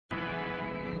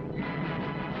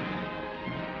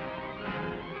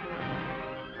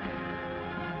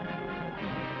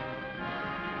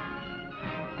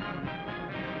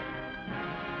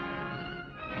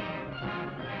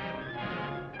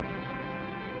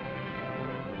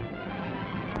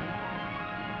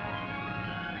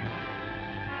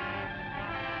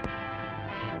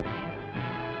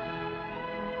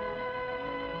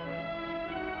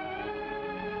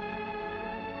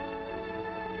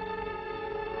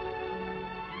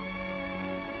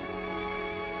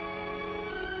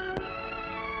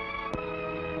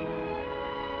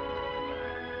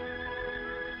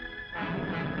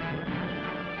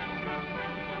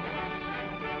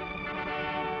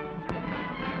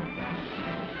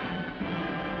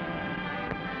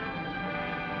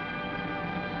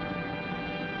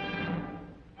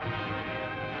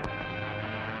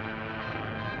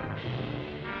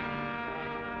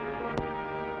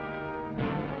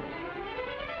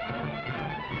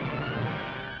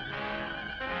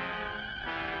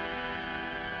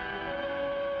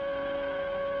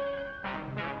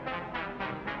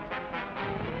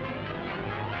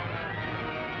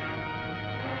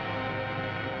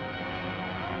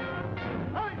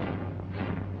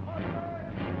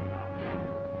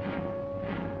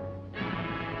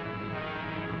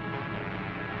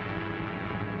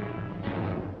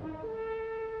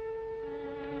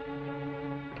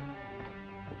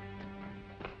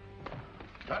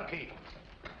Turkey.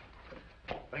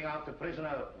 Bring out the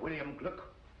prisoner, William Gluck.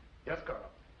 Yes, Colonel.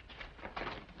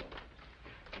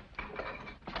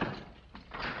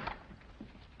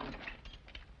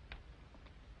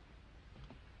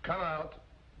 Come out.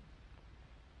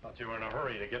 Thought you were in a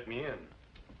hurry to get me in.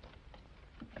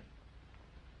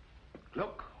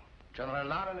 Look, General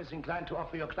Rowland is inclined to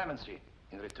offer you clemency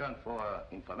in return for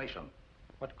information.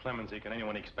 What clemency can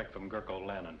anyone expect from Gurko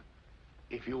Lannon?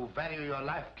 If you value your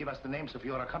life, give us the names of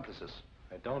your accomplices.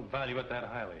 I don't value it that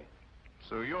highly.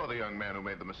 So you're the young man who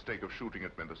made the mistake of shooting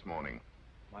at me this morning.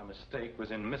 My mistake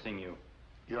was in missing you.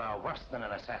 You are worse than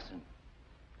an assassin.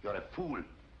 You're a fool.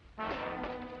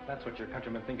 That's what your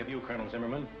countrymen think of you, Colonel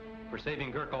Zimmerman, for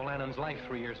saving Gurko Lannon's life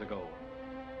 3 years ago,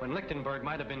 when Lichtenberg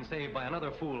might have been saved by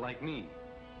another fool like me.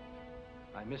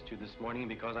 I missed you this morning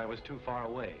because I was too far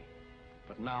away.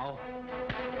 But now...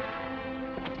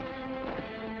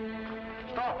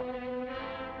 Stop!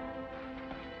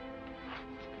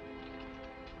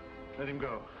 Let him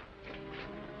go.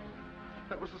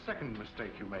 That was the second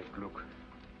mistake you made, Gluck.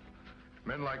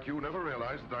 Men like you never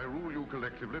realize that I rule you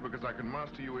collectively because I can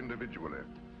master you individually.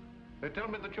 They tell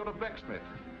me that you're a blacksmith.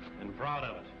 And proud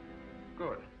of it.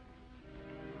 Good.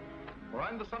 Well,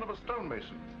 I'm the son of a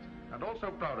stonemason, and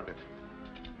also proud of it.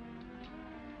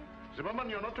 Zimmerman,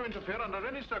 you're not to interfere under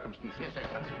any circumstances. Yes,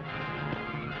 Excellency.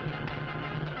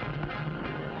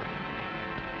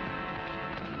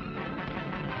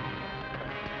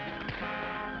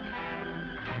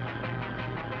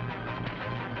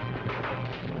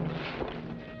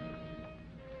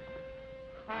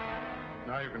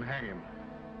 Now you can hang him.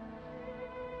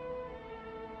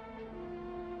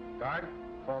 Guard,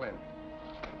 fall in.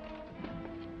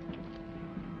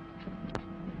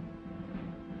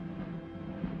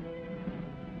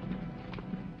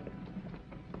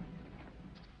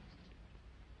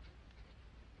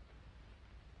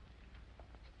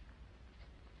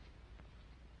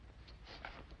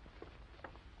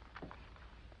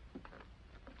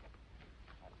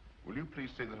 Will you please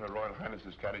say that Her Royal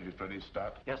Highness's carriage is ready to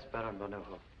start? Yes, Baron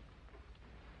Bonovo.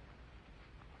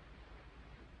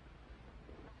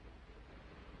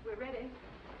 We're ready.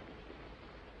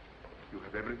 You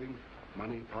have everything?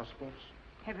 Money, passports?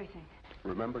 Everything.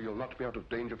 Remember, you'll not be out of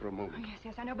danger for a moment. Oh,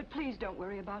 yes, I know, but please don't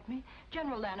worry about me.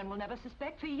 General Lannon will never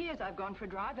suspect. For years I've gone for a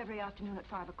drive every afternoon at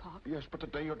 5 o'clock. Yes, but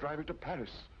today you're driving to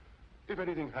Paris. If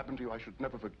anything happened to you, I should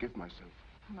never forgive myself.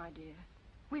 My dear,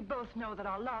 we both know that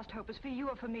our last hope is for you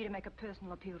or for me to make a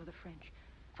personal appeal to the French.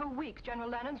 For weeks, General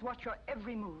Lannon's watched your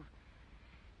every move.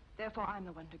 Therefore, I'm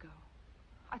the one to go.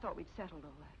 I thought we'd settled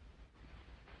all that.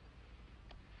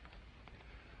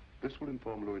 This will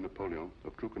inform Louis Napoleon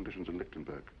of true conditions in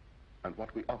Lichtenberg and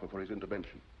what we offer for his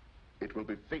intervention. It will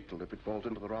be fatal if it falls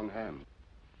into the wrong hands.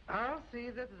 I'll see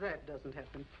that that doesn't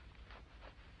happen.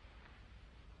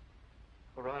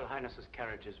 Her Royal Highness's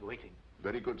carriage is waiting.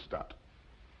 Very good start.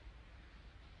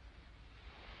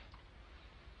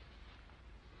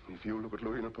 If you look at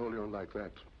Louis Napoleon like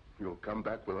that, you'll come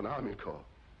back with an army corps.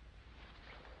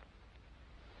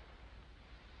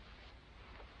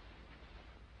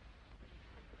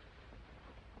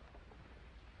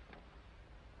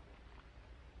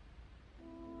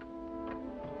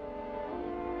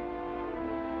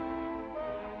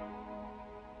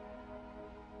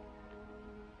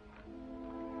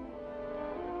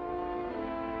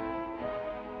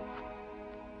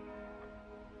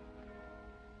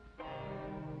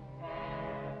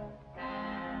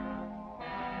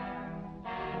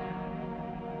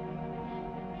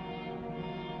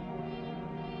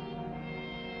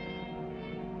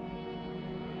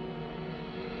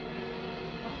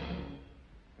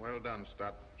 Well done,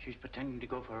 Stott. She's pretending to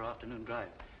go for her afternoon drive,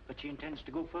 but she intends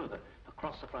to go further,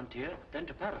 across the frontier, then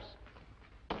to Paris.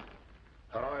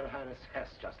 Her Royal Highness has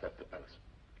just left the palace.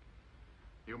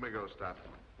 You may go, Stott.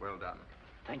 Well done.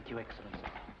 Thank you, Excellency.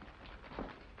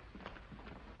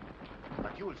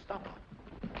 But you'll stop her.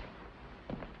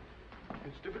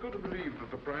 It's difficult to believe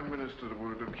that the Prime Minister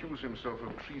would accuse himself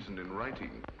of treason in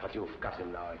writing. But you've got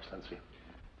him now, Excellency.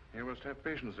 You must have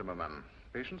patience, Zimmerman.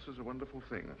 Patience is a wonderful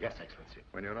thing. Yes, Excellency.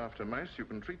 When you're after mice, you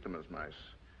can treat them as mice.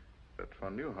 But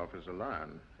von Neuhoff is a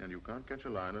lion, and you can't catch a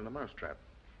lion in a mousetrap.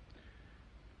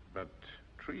 But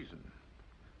treason,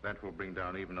 that will bring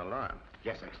down even a lion.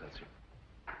 Yes, Excellency.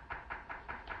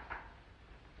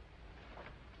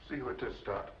 See who it is,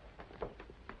 Stott.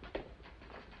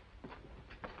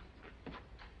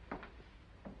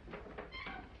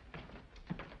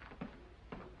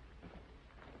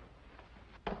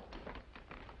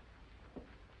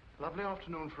 Lovely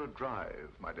afternoon for a drive,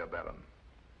 my dear Baron.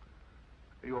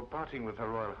 Your parting with Her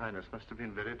Royal Highness must have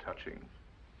been very touching.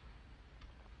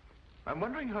 I'm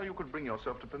wondering how you could bring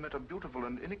yourself to permit a beautiful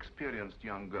and inexperienced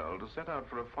young girl to set out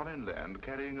for a foreign land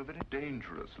carrying a very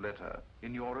dangerous letter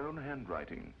in your own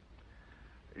handwriting.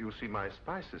 You see, my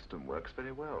spy system works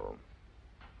very well.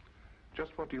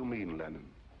 Just what do you mean, Lennon?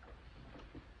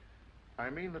 I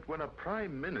mean that when a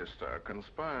prime minister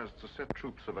conspires to set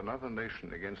troops of another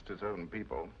nation against his own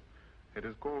people, it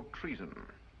is called treason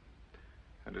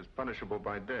and is punishable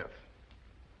by death.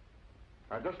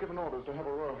 I've just given orders to have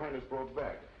Her Royal Highness brought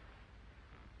back.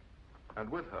 And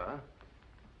with her,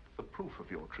 the proof of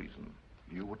your treason.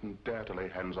 You wouldn't dare to lay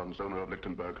hands on Zona of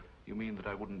Lichtenberg. You mean that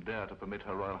I wouldn't dare to permit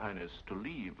Her Royal Highness to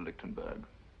leave Lichtenberg?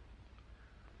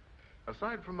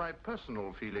 Aside from my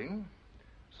personal feeling,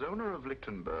 Zona of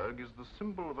Lichtenberg is the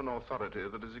symbol of an authority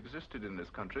that has existed in this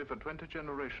country for 20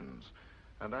 generations,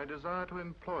 and I desire to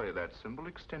employ that symbol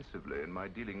extensively in my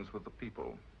dealings with the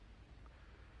people.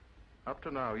 Up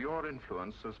to now, your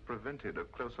influence has prevented a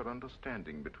closer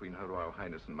understanding between Her Royal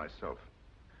Highness and myself.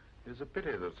 It is a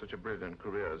pity that such a brilliant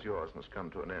career as yours must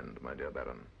come to an end, my dear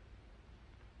Baron.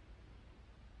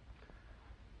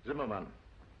 Zimmermann.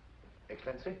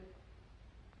 Excellency?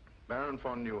 Baron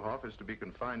von Neuhoff is to be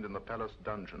confined in the palace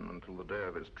dungeon until the day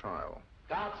of his trial.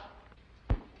 Guards!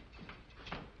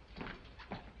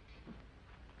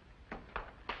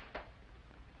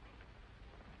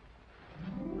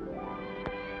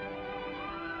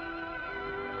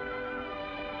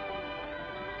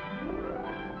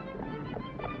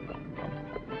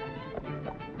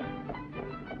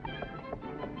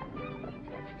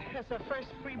 That's the first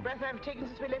free breath I've taken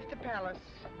since we left the palace.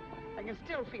 I can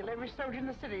still feel every soldier in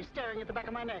the city staring at the back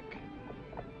of my neck.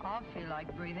 I'll feel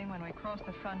like breathing when we cross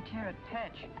the frontier at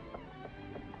Petch.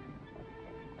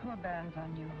 Poor Baron von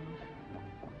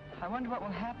Neuhoff. I wonder what will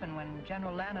happen when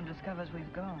General Lannon discovers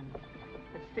we've gone.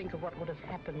 Let's think of what would have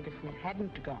happened if we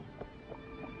hadn't gone.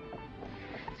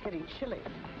 It's getting chilly.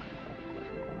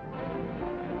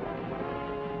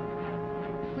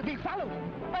 We're being followed.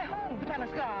 By whom? The palace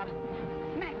guard.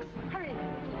 Max, hurry.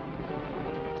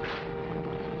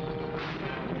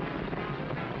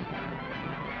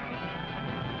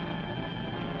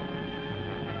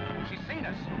 She's seen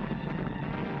us.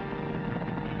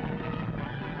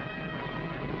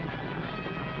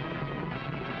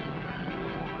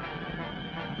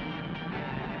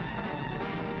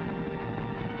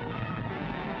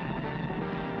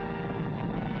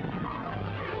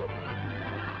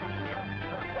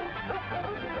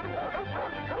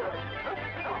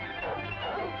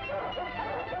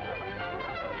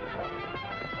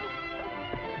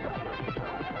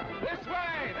 This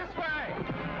way! This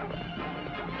way!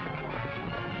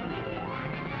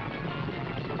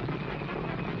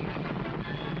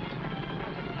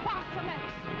 Faster, Max.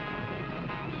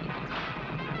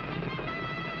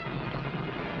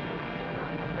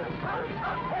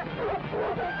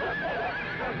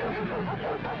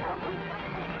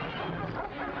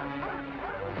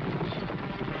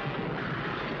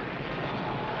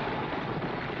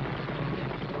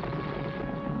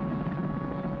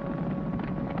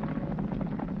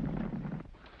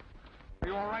 Are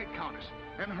you all right, Countess?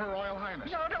 And Her Royal Highness?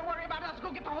 No, don't worry about us.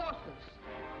 Go get the horses.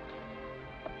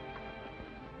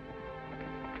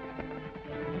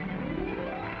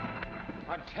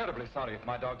 I'm terribly sorry if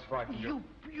my dog's frightened you.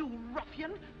 You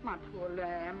ruffian. My poor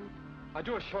lamb. I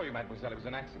do assure you, mademoiselle, it was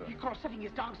an accident. He calls setting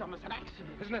his dogs on us an accident.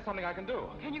 Isn't there something I can do?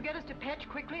 Can you get us to Petch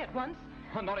quickly at once?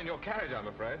 Not in your carriage, I'm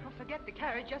afraid. Oh, forget the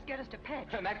carriage. Just get us to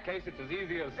Petch. In that case, it's as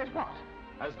easy as... As what?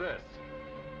 as this.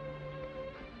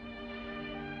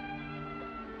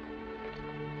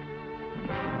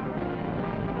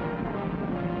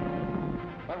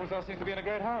 Mademoiselle seems to be in a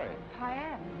great hurry. I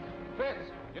am.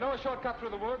 Fitz, you know a shortcut through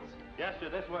the woods? Yes, sir,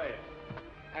 this way.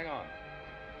 Hang on.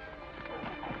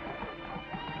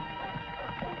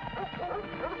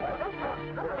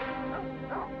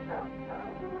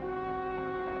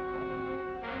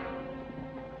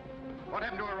 What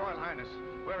happened to Her Royal Highness?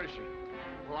 Where is she?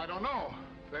 Well, I don't know.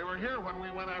 They were here when we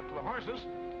went after the horses.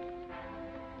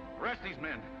 Arrest these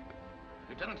men.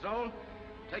 Lieutenant Zoll,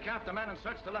 take half the men and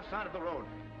search the left side of the road.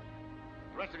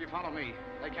 The rest of you follow me.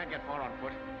 They can't get far on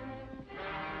foot.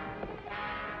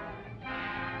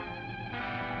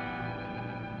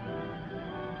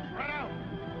 Spread out!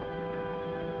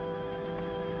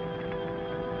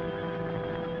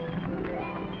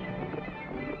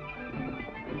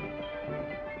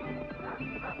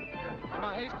 In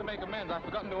my haste to make amends, I've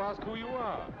forgotten to ask who you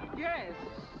are. Yes,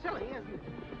 silly, isn't it?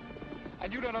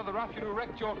 And you don't know the ruffian who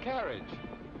wrecked your carriage.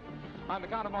 I'm the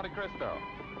Count of Monte Cristo.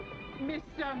 Miss,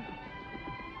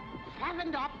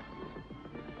 Favened up.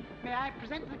 May I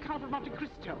present the Count of Monte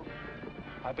Cristo?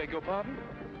 I beg your pardon?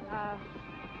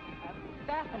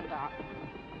 Favened up.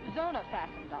 Zona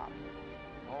fastened up.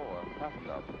 Oh, fastened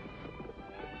up.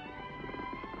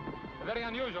 Very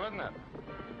unusual, isn't it?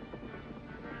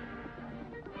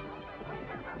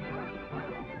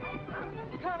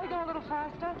 Can't we go a little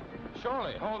faster?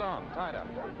 Surely. Hold on. Tied up.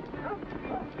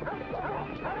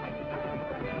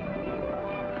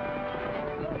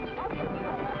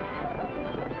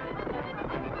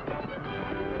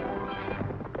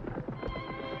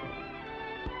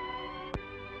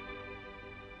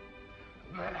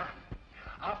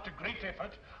 After great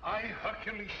effort, I,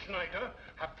 Hercules Schneider,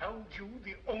 have found you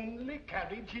the only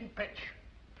carriage in Petch.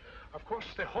 Of course,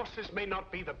 the horses may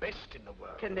not be the best in the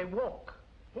world. Can they walk?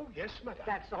 Oh, yes, madame.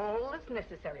 That's all that's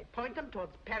necessary. Point them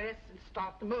towards Paris and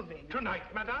start moving. Tonight,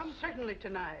 madame? Certainly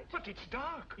tonight. But it's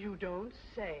dark. You don't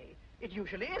say. It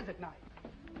usually is at night.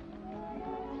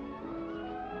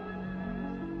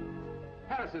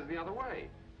 Paris is the other way.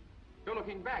 You're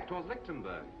looking back towards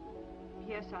Lichtenberg.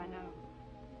 Yes, I know.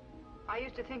 I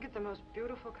used to think it the most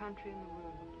beautiful country in the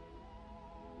world.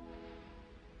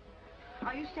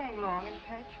 Are you staying long in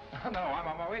Petch? No, I'm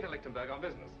on my way to Lichtenberg on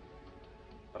business.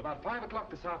 But about 5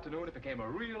 o'clock this afternoon, it became a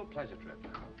real pleasure trip.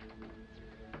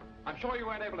 I'm sure you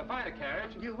weren't able to find a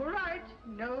carriage. You were right.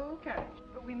 No carriage.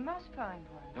 But we must find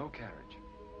one. No carriage.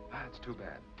 Ah, it's too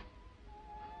bad.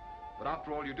 But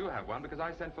after all, you do have one because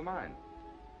I sent for mine.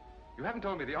 You haven't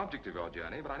told me the object of your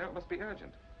journey, but I know it must be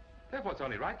urgent. Therefore, it's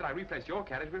only right that I replace your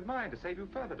carriage with mine to save you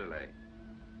further delay.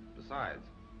 Besides,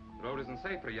 the road isn't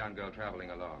safe for a young girl traveling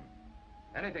alone.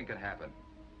 Anything can happen.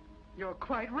 You're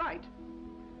quite right.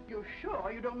 You're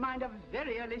sure you don't mind a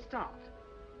very early start?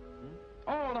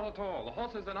 Oh, not at all. The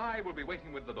horses and I will be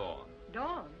waiting with the dawn.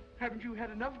 Dawn? Haven't you had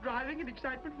enough driving and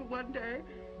excitement for one day?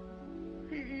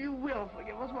 You will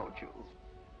forgive us, won't you?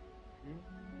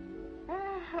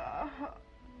 Oh.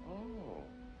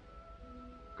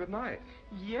 Good night.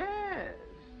 Yes.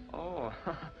 Oh,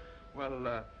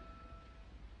 well,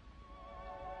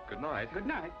 good night. Good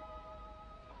night.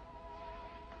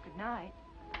 Good night.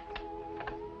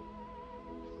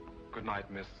 Good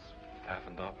night, Miss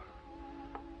Pfaffendorf.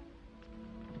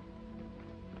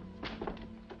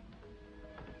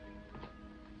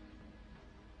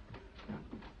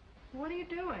 What are you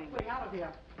doing? Way out of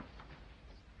here.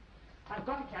 I've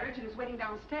got a carriage and it's waiting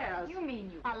downstairs. You mean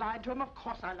you... I lied to him. Of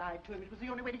course I lied to him. It was the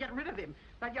only way to get rid of him.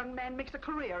 That young man makes a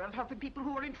career of helping people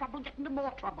who are in trouble get into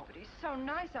more trouble. But he's so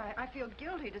nice, I feel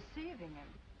guilty deceiving him.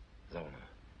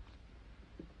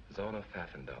 Zona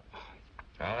Pfaffendorf.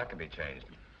 Well, that can be changed.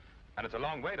 And it's a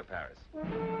long way to Paris.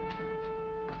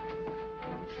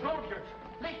 Soldiers!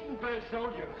 Lichtenberg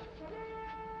soldiers!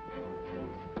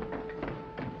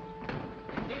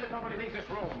 See that nobody leaves this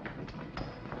room.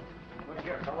 Look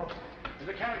here, fellows.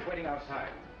 There's a carriage waiting outside.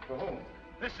 For whom?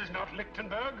 This is not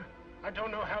Lichtenberg. I don't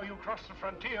know how you crossed the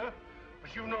frontier,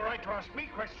 but you've no right to ask me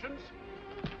questions.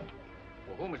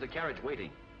 For whom is the carriage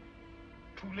waiting?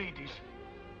 2 ladies.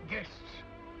 Guests.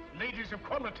 Ladies of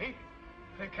quality.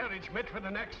 Their carriage met with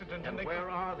an accident and they... where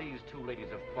are these 2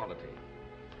 ladies of quality?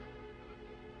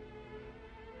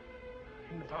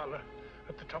 In the parlor,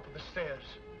 at the top of the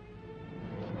stairs.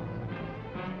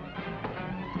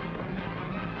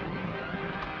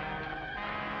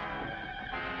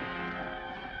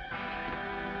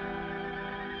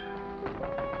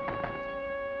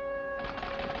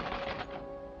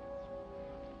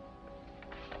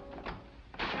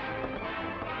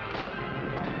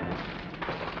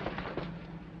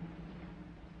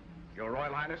 Your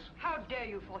Royal Highness? How dare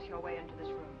you force your way into this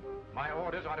room? My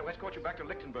orders are to escort you back to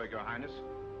Lichtenberg, Your Highness.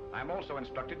 I am also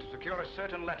instructed to secure a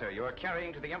certain letter you are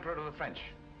carrying to the Emperor of the French.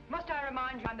 Must I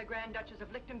remind you I'm the Grand Duchess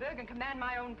of Lichtenberg and command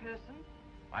my own person?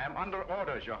 I am under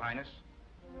orders, Your Highness.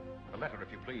 The letter,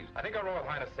 if you please. I think Her Royal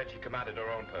Highness said she commanded her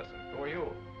own person. Who are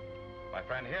you? My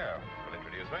friend here will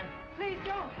introduce me. Please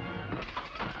don't.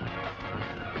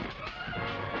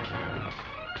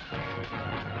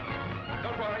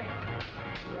 Don't worry.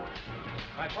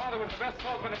 My father was the best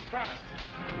swordsman in France.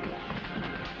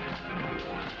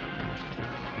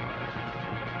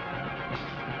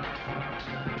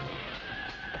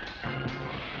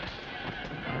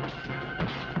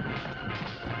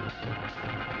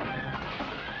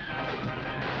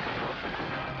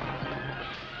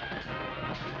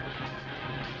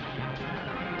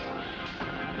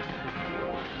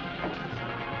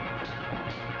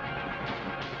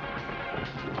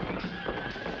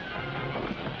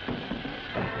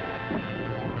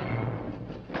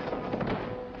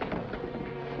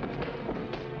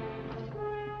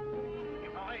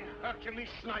 Hercules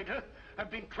Schneider have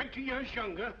been 20 years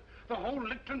younger, the whole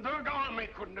Lichtenberg army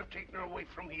couldn't have taken her away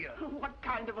from here. What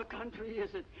kind of a country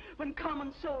is it when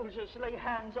common soldiers lay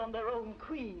hands on their own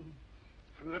queen?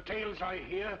 From the tales I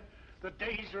hear, the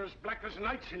days are as black as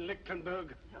nights in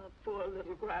Lichtenberg. Oh, poor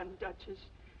little Grand Duchess.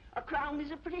 A crown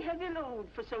is a pretty heavy load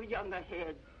for so young a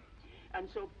head. And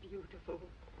so beautiful.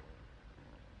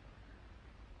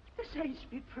 The saints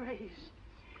be praised.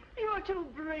 You are too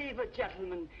brave a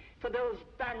gentleman for those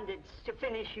bandits to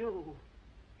finish you.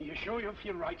 You sure you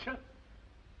feel right, sir?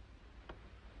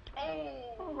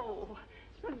 Oh,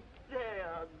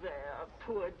 there,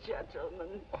 poor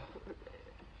gentleman.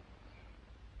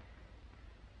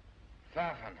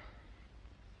 Fafen.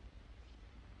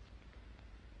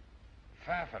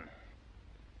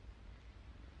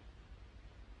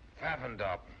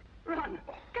 Pfaffendorp. Run,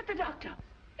 get the doctor.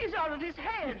 He's out of his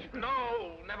head.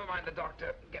 No, never mind the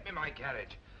doctor. Get me my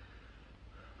carriage.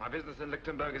 My business in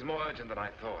Lichtenberg is more urgent than I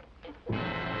thought.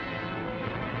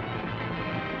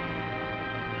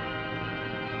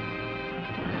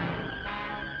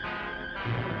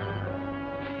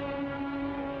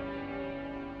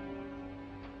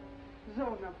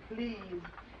 Zona, please.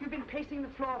 You've been pacing the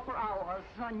floor for hours.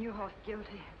 Von Neuhoff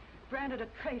guilty. Branded a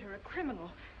traitor, a criminal.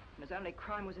 And his only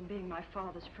crime was in being my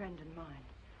father's friend and mine.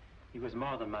 He was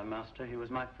more than my master. He was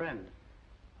my friend.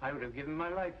 I would have given my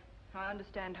life. I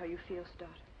understand how you feel, Stott.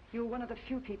 You were one of the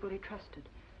few people he trusted.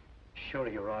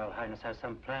 Surely your Royal Highness has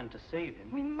some plan to save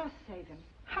him. We must save him.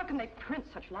 How can they print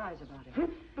such lies about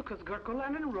him? Because Gurko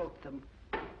Lannon wrote them.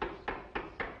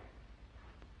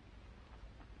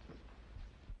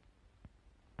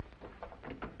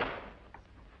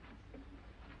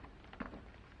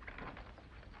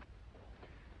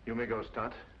 You may go,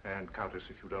 Stott, and Countess,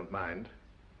 if you don't mind.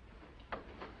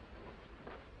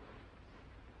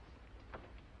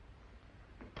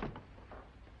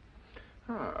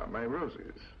 Ah, my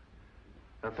roses.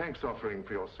 A thanks offering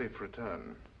for your safe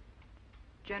return.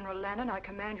 General Lannon, I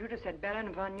command you to set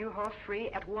Baron von Neuhoff free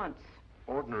at once.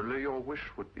 Ordinarily, your wish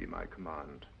would be my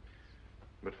command.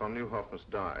 But von Neuhoff must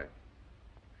die.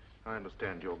 I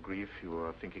understand your grief. You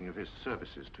are thinking of his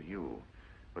services to you.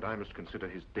 But I must consider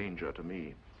his danger to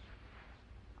me.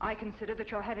 I consider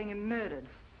that you're having him murdered.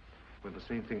 When the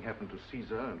same thing happened to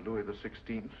Caesar and Louis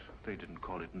XVI, they didn't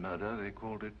call it murder, they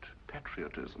called it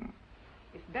patriotism.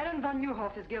 If Baron von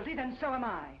Neuhoff is guilty, then so am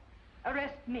I.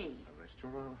 Arrest me. Arrest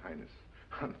your Royal Highness?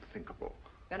 Unthinkable.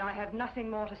 Then I have nothing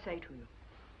more to say to you.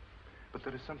 But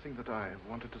there is something that I have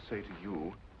wanted to say to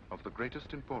you of the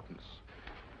greatest importance.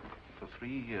 For 3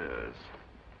 years.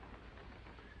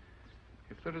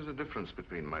 If there is a difference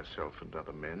between myself and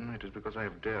other men, it is because I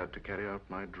have dared to carry out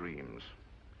my dreams.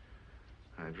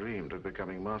 I dreamed of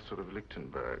becoming master of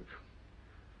Lichtenberg.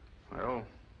 Well,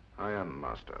 I am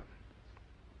master.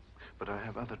 But I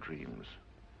have other dreams,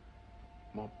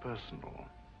 more personal.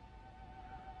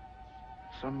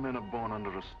 Some men are born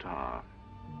under a star.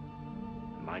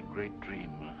 My great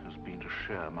dream has been to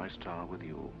share my star with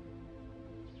you.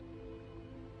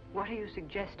 What are you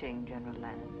suggesting, General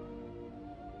Lannon?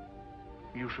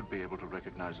 You should be able to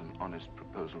recognize an honest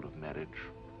proposal of marriage.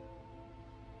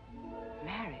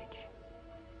 Marriage?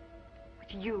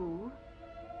 With you?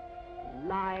 A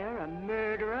liar, a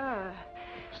murderer,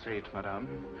 Say it,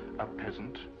 madame. A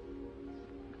peasant.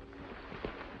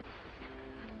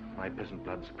 My peasant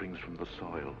blood springs from the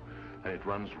soil, and it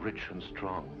runs rich and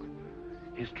strong.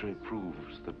 History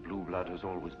proves that blue blood has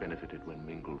always benefited when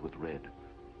mingled with red.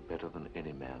 Better than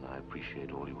any man, I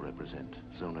appreciate all you represent.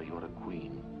 Zona, you're a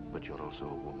queen, but you're also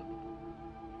a woman.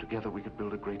 Together we could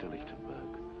build a greater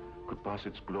Lichtenberg, could pass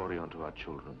its glory on to our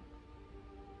children.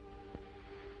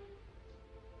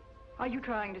 Are you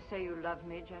trying to say you love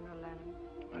me, General Lannon?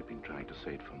 I've been trying to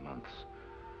say it for months.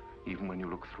 Even when you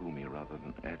look through me rather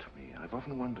than at me, I've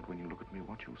often wondered when you look at me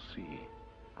what you see.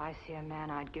 I see a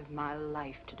man I'd give my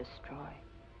life to destroy.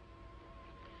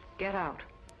 Get out.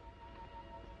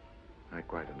 I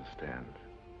quite understand.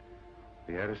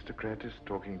 The aristocrat is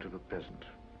talking to the peasant.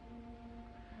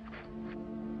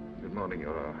 Good morning,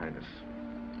 Your Royal Highness.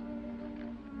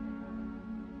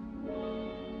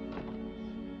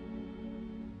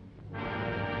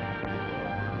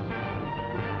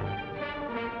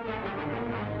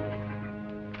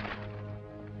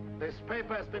 This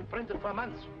paper has been printed for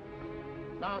months.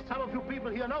 Now, some of you people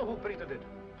here know who printed it.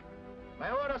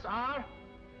 My orders are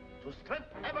to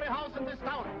strip every house in this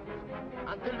town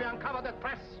until we uncover that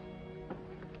press.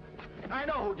 I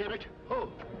know who did it. Who?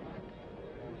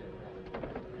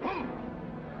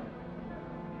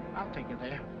 I'll take you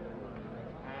there.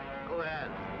 Go ahead.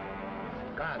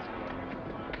 Guards.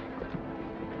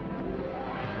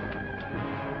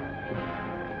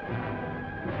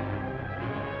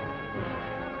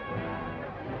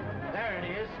 There it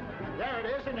is. There it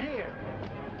is in here.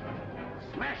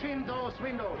 Smash in those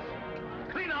windows.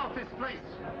 Clean Clean out this place.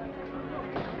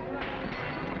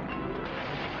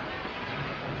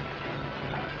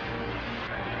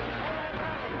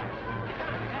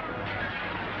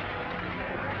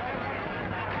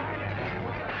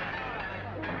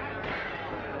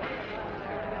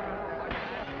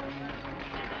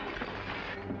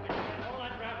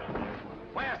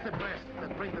 Where's the press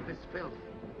that printed this filth?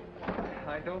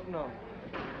 I don't know.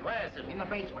 Where is it? In the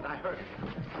basement, I heard it.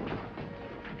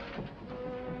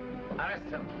 Arrest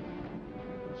him.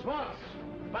 Schwartz,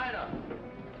 Spider,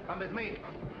 come with me.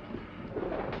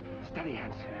 Steady,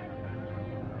 Hans.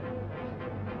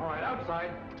 All right, outside.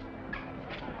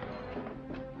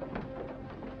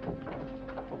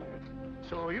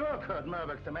 So you're Kurt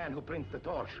Merbeck, the man who prints the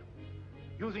torch,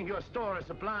 using your store as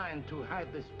a blind to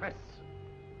hide this press.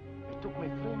 It took me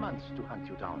 3 months to hunt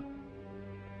you down.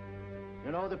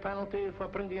 You know the penalty for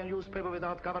printing a newspaper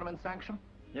without government sanction?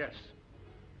 Yes.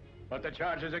 But the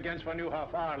charges against Van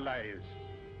Nieuwhof are lies.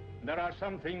 There are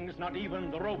some things not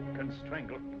even the rope can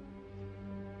strangle.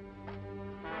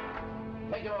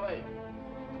 Take him away.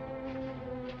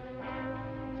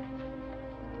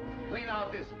 Clean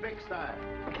out this pigsty.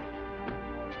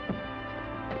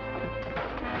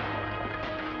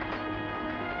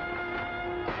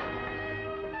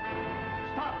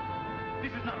 Stop!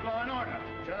 This is not law and order.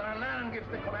 General Lannon gives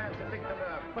the command to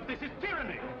Lichtenberg. But this is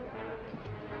tyranny.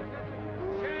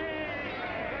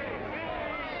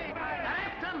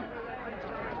 Arrest him!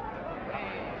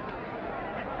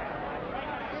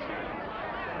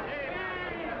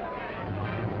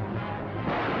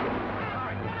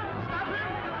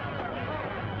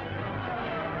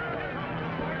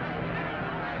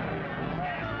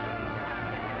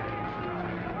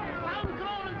 Sound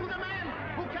Rowland to the man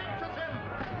who captures him!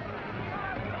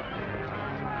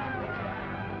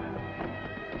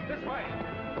 This way.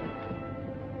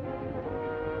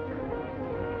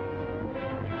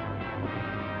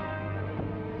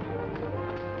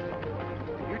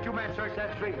 You two men search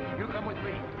that street. You come with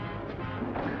me.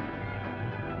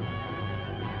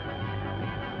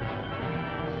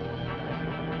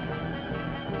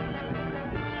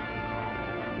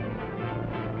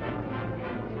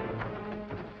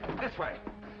 This way.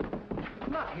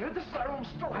 Not here. This is our own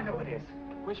store. I know it is.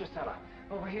 Where's your cellar?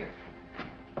 Over here.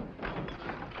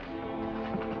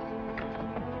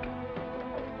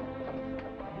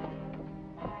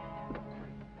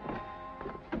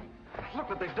 Look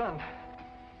what they've done.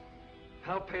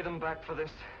 I'll pay them back for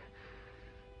this.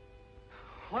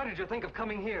 Why did you think of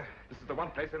coming here? This is the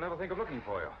one place they'll never think of looking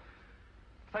for you.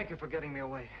 Thank you for getting me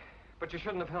away. But you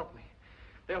shouldn't have helped me.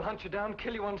 They'll hunt you down,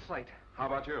 kill you on sight. How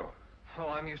about you? Oh,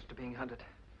 I'm used to being hunted.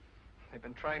 They've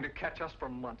been trying to catch us for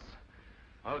months.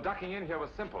 Well, ducking in here was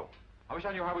simple. I wish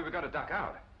I knew how we were going to duck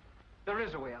out. There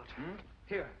is a way out.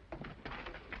 Here.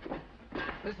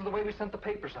 This is the way we sent the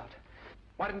papers out.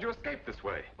 Why didn't you escape this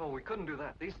way? Oh, we couldn't do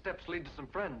that. These steps lead to some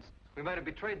friends. We might have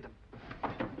betrayed them.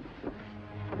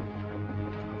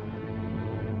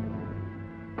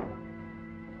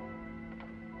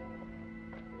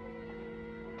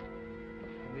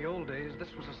 In the old days, this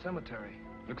was a cemetery.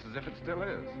 Looks as if it still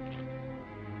is.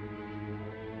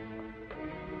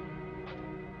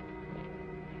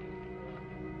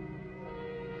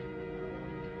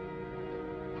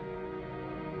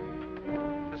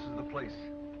 This is the place.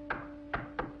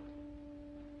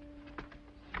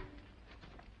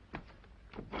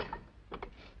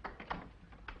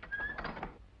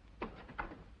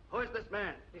 Who is this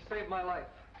man? He saved my life.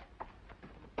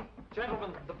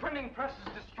 Gentlemen, the printing press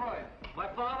is destroyed. My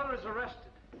father is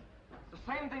arrested. The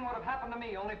same thing would have happened to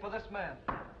me, only for this man.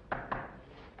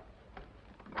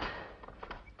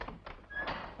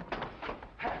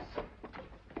 Pass.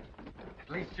 At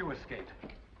least you escaped.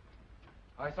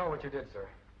 I saw what you did, sir.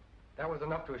 That was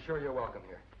enough to assure your welcome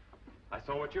here. I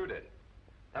saw what you did.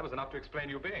 That was enough to explain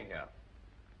you being here.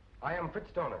 I am Fritz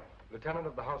Stoner, Lieutenant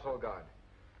of the Household Guard.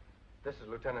 This is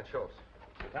Lieutenant Schultz.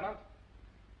 Lieutenant?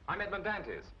 I'm Edmund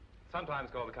Dantes, sometimes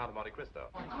called the Count of Monte Cristo.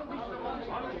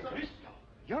 Monte Cristo?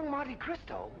 Young Monte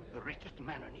Cristo? The richest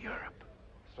man in Europe.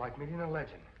 It's like meeting a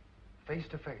legend, face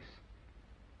to face.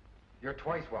 You're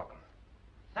twice welcome.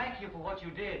 Thank you for what you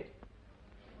did.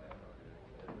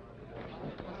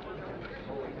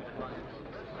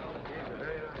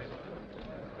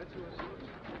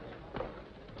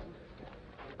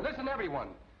 Listen, everyone.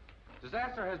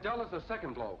 Disaster has dealt us a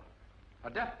second blow, a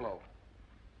death blow.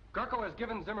 Gurko has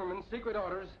given Zimmerman secret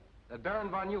orders that Baron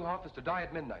von Nieuwhof is to die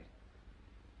at midnight.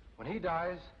 When he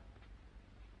dies,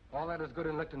 all that is good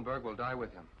in Lichtenberg will die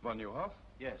with him. Von Nieuwhof?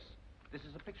 Yes. This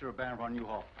is a picture of Baron von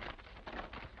Nieuwhof.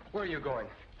 Where are you going?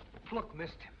 Look,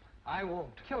 missed him. I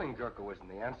won't. Killing Gurko isn't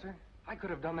the answer. I could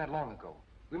have done that long ago.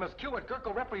 We must cue what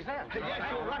Gurko represents. Yes,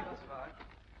 you're right.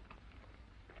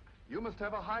 You must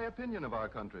have a high opinion of our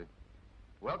country.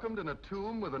 Welcomed in a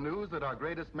tomb with the news that our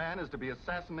greatest man is to be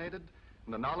assassinated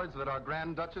and the knowledge that our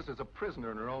Grand Duchess is a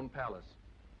prisoner in her own palace.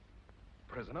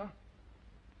 Prisoner?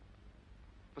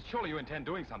 But surely you intend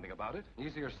doing something about it?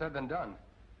 Easier said than done.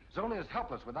 Zona is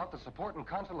helpless without the support and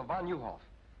counsel of von Neuhoff.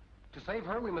 To save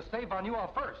her, we must save von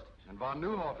Neuhoff first. And von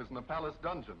Neuhoff is in the palace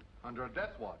dungeon, under a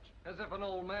death watch. As if an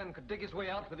old man could dig his way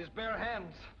out with his bare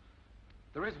hands.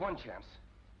 There is one chance.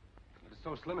 It is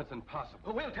so slim it's impossible.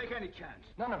 Well, we'll take any chance.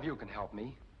 None of you can help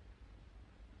me.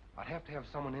 I'd have to have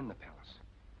someone in the palace.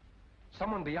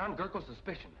 Someone beyond Gurko's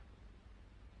suspicion.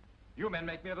 You men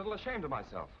make me a little ashamed of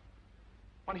myself.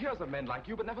 One hears of men like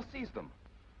you, but never sees them.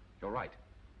 You're right.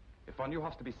 If von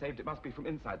Neuhoff's to be saved, it must be from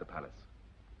inside the palace.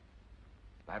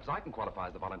 Perhaps I can qualify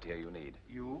as the volunteer you need.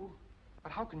 You?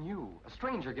 But how can you, a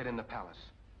stranger, get in the palace?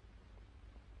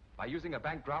 By using a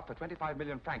bank draft for 25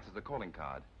 million francs as a calling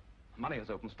card. Money has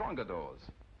opened stronger doors.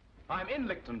 I'm in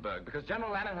Lichtenberg because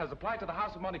General Lannon has applied to the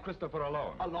House of Monte Cristo for a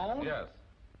loan. A loan? Yes.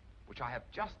 Which I have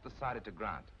just decided to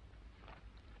grant.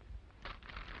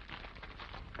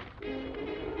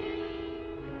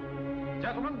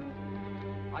 Gentlemen,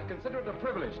 I consider it a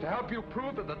privilege to help you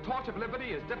prove that the torch of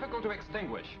liberty is difficult to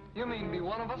extinguish. You mean be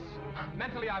one of us?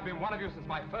 Mentally, I've been one of you since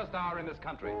my first hour in this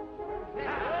country.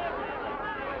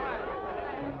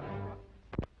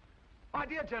 My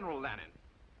dear General Lannon,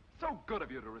 so good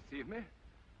of you to receive me.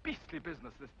 Beastly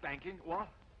business, this banking, what?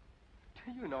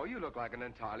 You know, you look like an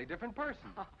entirely different person.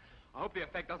 I hope the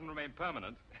effect doesn't remain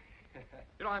permanent.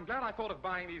 You know, I'm glad I thought of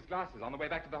buying these glasses on the way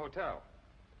back to the hotel.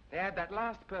 They add that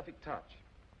last perfect touch.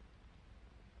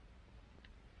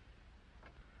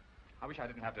 I wish I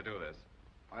didn't have to do this.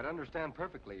 I'd understand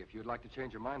perfectly if you'd like to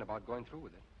change your mind about going through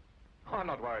with it. Oh, I'm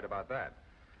not worried about that.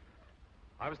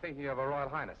 I was thinking of Her Royal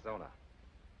Highness, Zona.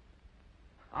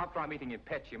 After our meeting in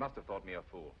Pet, she must have thought me a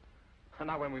fool. And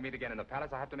now when we meet again in the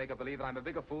palace, I have to make her believe that I'm a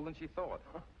bigger fool than she thought.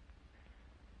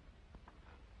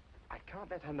 I can't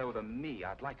let her know the me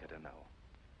I'd like her to know.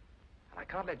 And I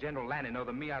can't let General Lannon know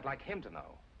the me I'd like him to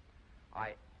know.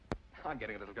 I'm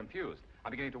getting a little confused.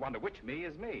 I'm beginning to wonder which me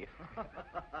is me.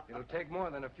 It'll take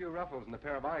more than a few ruffles and a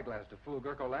pair of eyeglasses to fool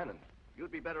Gurko Lannon.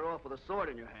 You'd be better off with a sword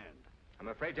in your hand. I'm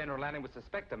afraid General Lannon would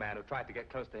suspect a man who tried to get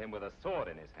close to him with a sword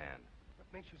in his hand. What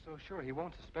makes you so sure he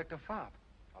won't suspect a fop?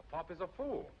 A fop is a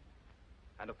fool.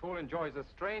 And a fool enjoys a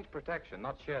strange protection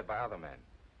not shared by other men.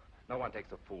 No one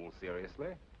takes a fool seriously.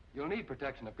 You'll need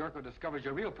protection if Gurko discovers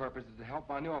your real purpose is to help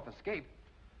von Neuhoff escape.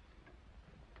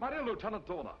 My dear Lieutenant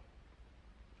Dorner,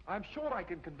 I'm sure I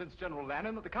can convince General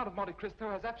Lannon that the Count of Monte Cristo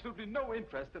has absolutely no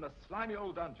interest in a slimy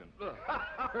old dungeon.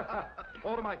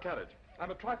 Order my carriage. I'm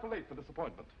a trifle late for this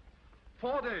appointment.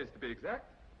 4 days, to be exact.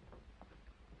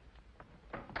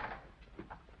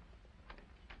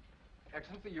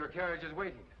 Excellency, your carriage is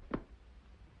waiting.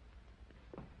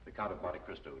 The Count of Monte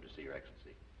Cristo to see Your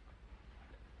Excellency.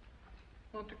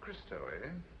 Monte Cristo, eh?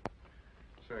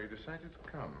 So he decided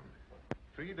to come.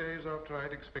 3 days after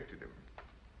I'd expected him.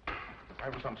 If I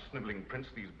was some sniveling prince,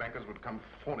 these bankers would come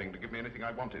fawning to give me anything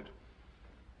I wanted.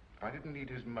 If I didn't need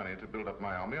his money to build up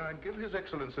my army, I'd give His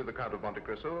Excellency the Count of Monte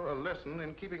Cristo a lesson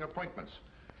in keeping appointments.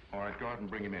 Or I'd go out and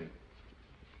bring him in.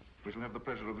 We shall have the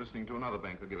pleasure of listening to another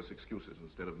banker give us excuses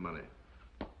instead of money.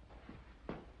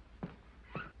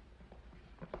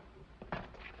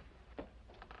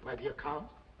 My dear Count.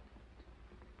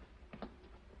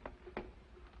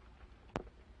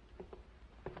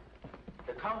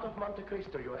 The Count of Monte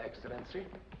Cristo, Your Excellency.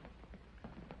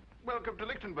 Welcome to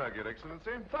Lichtenberg, Your Excellency.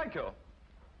 Thank you.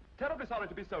 Terribly sorry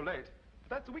to be so late,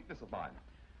 but that's a weakness of mine.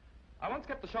 I once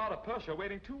kept the Shah of Persia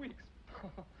waiting 2 weeks.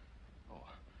 Oh.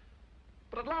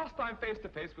 But at last I'm face to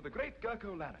face with the great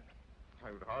Gurko Lannon.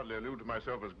 I would hardly allude to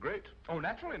myself as great. Oh,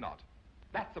 naturally not.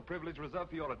 That's a privilege reserved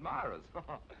for your admirers.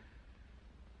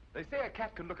 They say a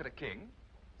cat can look at a king,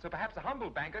 so perhaps a humble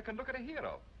banker can look at a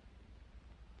hero.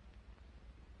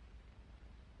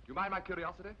 Do you mind my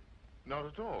curiosity? Not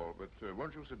at all, but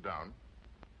won't you sit down?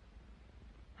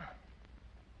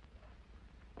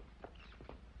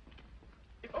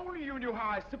 If only you knew how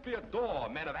I simply adore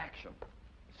men of action.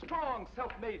 Strong,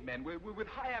 self-made men with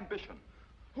high ambition,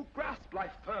 who grasp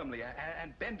life firmly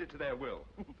and bend it to their will.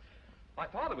 My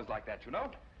father was like that, you know.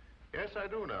 Yes, I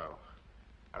do know.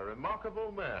 A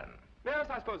remarkable man. Yes,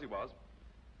 I suppose he was.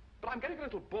 But I'm getting a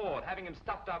little bored having him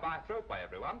stuffed down my throat by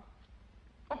everyone.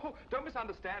 Oh, don't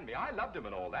misunderstand me. I loved him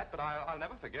and all that, but I'll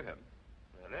never forgive him.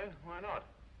 Really? Why not?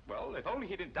 Well, if only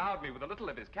he'd endowed me with a little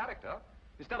of his character,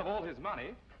 instead of all his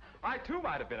money, I too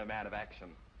might have been a man of action.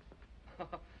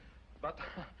 But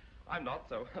I'm not,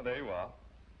 so there you are.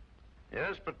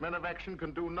 Yes, but men of action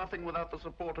can do nothing without the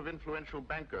support of influential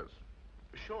bankers.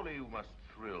 Surely you must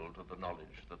thrill to the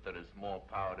knowledge that there is more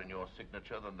power in your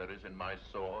signature than there is in my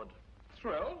sword.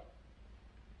 Thrill?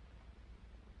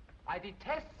 I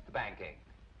detest banking.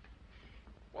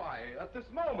 Why, at this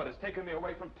moment it's taken me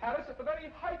away from Paris at the very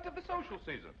height of the social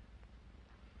season.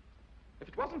 If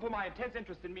it wasn't for my intense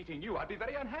interest in meeting you, I'd be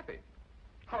very unhappy.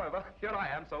 However, here I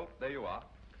am, so there you are.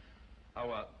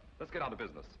 Now, let's get on to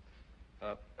business.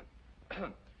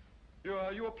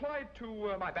 You applied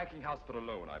to my banking house for a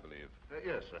loan, I believe.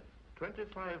 Yes, sir.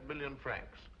 25 million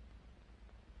francs.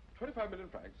 25 million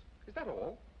francs? Is that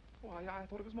all? Oh, I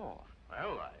thought it was more.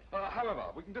 Well, however,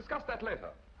 we can discuss that later.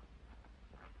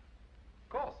 Of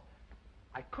course,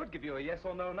 I could give you a yes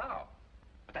or no now,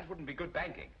 but that wouldn't be good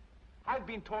banking. I've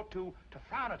been taught to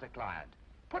frown at a client,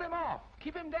 put him off,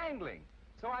 keep him dangling.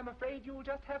 So I'm afraid you'll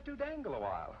just have to dangle a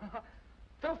while.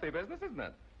 Filthy business, isn't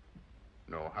it?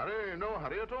 no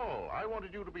hurry at all. I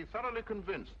wanted you to be thoroughly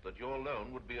convinced that your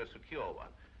loan would be a secure one.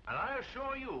 And I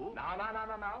assure you...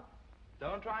 No.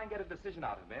 Don't try and get a decision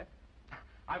out of me.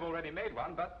 I've already made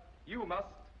one, but you must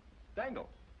dangle.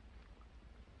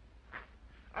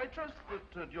 I trust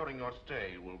that during your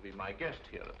stay you will be my guest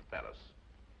here at the palace.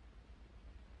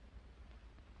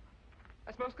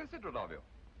 That's most considerate of you.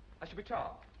 I shall be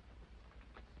charmed.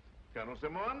 Colonel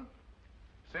Zimmerman,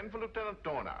 send for Lieutenant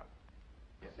Dorner.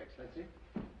 Yes, Excellency.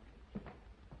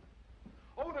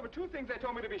 Oh, there were two things they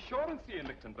told me to be sure and see in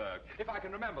Lichtenberg, if I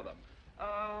can remember them.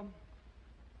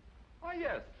 Oh,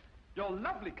 yes. Your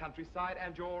lovely countryside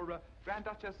and your Grand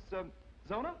Duchess,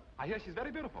 Zona. I hear she's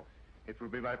very beautiful. It will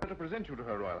be my pleasure to present you to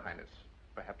Her Royal Highness.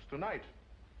 Perhaps tonight.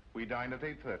 We dine at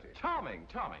 8:30. Charming.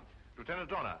 Lieutenant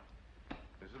Dorner,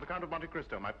 this is the Count of Monte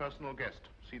Cristo, my personal guest.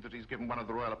 See that he's given one of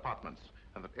the royal apartments,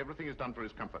 and that everything is done for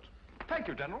his comfort. Thank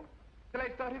you, General. Till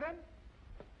 8:30, then?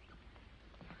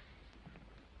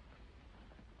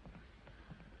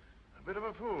 A bit of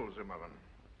a fool, Zimmerman,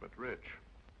 but rich.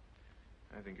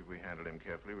 I think if we handle him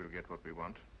carefully, we'll get what we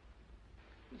want.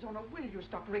 Zona, will you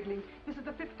stop wriggling? This is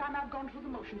the 5th time I've gone through the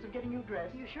motions of getting you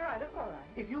dressed. You sure I look all right?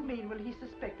 If you mean, will he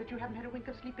suspect that you haven't had a wink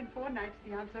of sleep in 4 nights,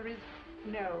 the answer is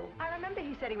no. I remember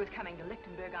he said he was coming to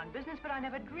Lichtenberg on business, but I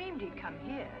never dreamed he'd come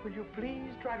here. Will you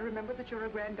please try to remember that you're a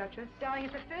Grand Duchess? Darling,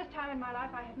 it's the first time in my life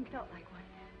I haven't felt like one.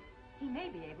 He may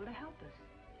be able to help us.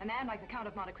 A man like the Count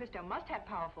of Monte Cristo must have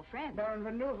powerful friends. Baron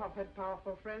Van Nieuwhof had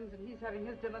powerful friends, and he's having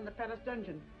his dinner in the palace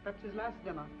dungeon. Perhaps his last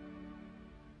dinner.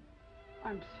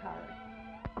 I'm sorry.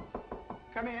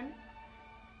 Come in.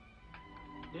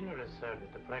 Dinner is served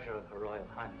at the pleasure of Her Royal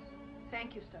Highness.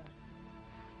 Thank you, sir.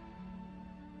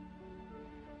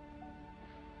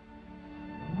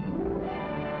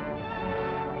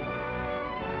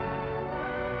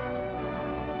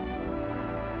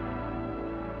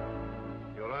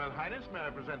 Your Royal Highness, may I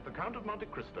present the Count of Monte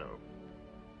Cristo?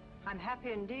 I'm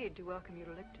happy indeed to welcome you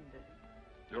to Lichtenberg.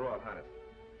 Your Royal Highness,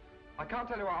 I can't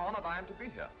tell you how honored I am to be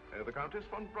here. The Countess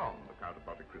von Braun, the Count of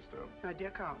Monte Cristo. My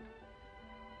dear Count.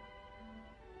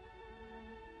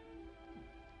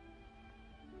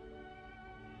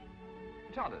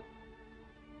 Enchanted.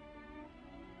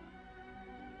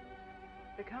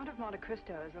 The Count of Monte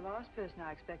Cristo is the last person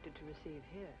I expected to receive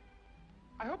here.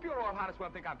 I hope Your Royal Highness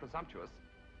won't think I'm presumptuous.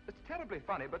 It's terribly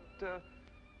funny, but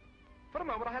for a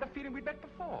moment I had a feeling we'd met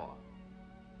before.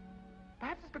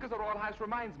 Perhaps it's because the Royal Highness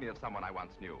reminds me of someone I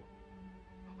once knew.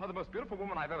 Oh, the most beautiful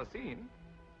woman I've ever seen.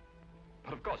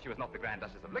 But of course she was not the Grand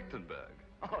Duchess of Lichtenberg.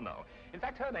 Oh, no. In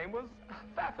fact, her name was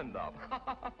Pfaffendub.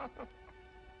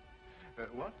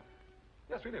 What?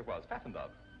 Yes, really it was. Pfaffendub.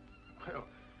 Well,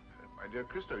 my dear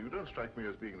Cristo, you don't strike me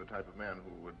as being the type of man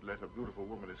who would let a beautiful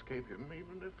woman escape him,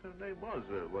 even if her name was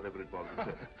whatever it was.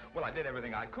 Well, I did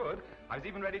everything I could. I was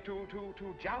even ready to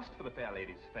joust for the fair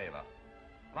lady's favor.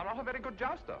 And I'm not a very good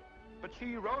jouster. But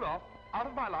she rode off, out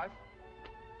of my life.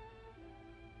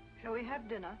 Shall we have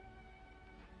dinner?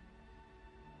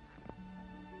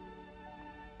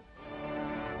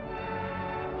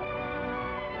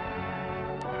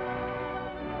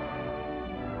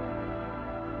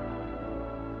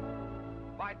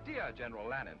 My dear General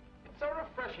Lannon, it's so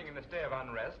refreshing in this day of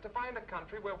unrest to find a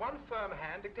country where one firm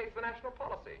hand dictates the national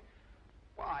policy.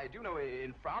 Why, do you know,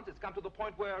 in France it's come to the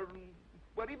point where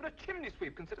even a chimney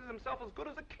sweep considers himself as good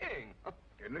as a king.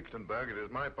 In Lichtenberg, it is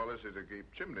my policy to keep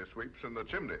chimney sweeps in the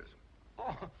chimneys.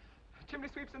 Oh, chimney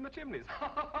sweeps in the chimneys.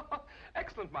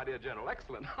 Excellent, my dear General,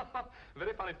 excellent.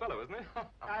 Very funny fellow, isn't he?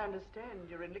 I understand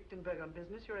you're in Lichtenberg on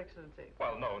business, Your Excellency.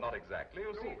 Well, no, not exactly,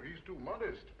 you see. No, he's too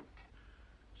modest.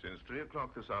 Since 3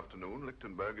 o'clock this afternoon,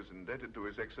 Lichtenberg is indebted to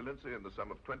His Excellency in the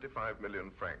sum of 25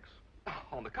 million francs.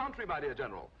 On the contrary, my dear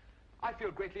General, I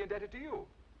feel greatly indebted to you.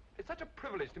 It's such a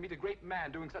privilege to meet a great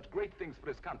man doing such great things for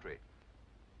his country.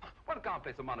 One can't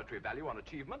place a monetary value on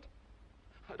achievement.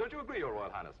 Don't you agree, Your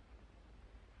Royal Highness?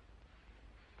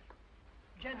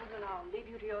 Gentlemen, I'll leave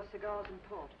you to your cigars and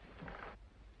port.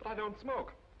 But I don't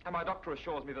smoke. And my doctor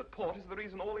assures me that port is the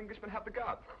reason all Englishmen have the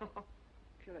gout.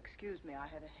 If you'll excuse me, I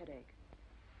have a headache.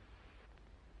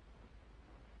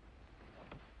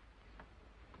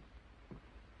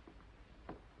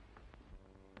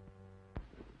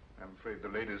 I'm afraid the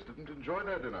ladies didn't enjoy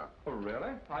their dinner. Oh,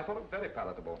 really? I thought it very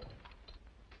palatable.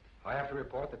 I have to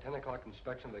report the 10 o'clock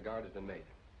inspection of the guard has been made.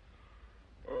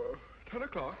 10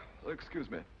 o'clock? Excuse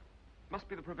me. Must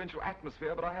be the provincial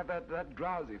atmosphere, but I have that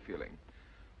drowsy feeling.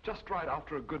 Just right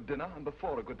after a good dinner and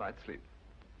before a good night's sleep.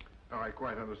 Oh, I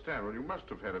quite understand. Well, you must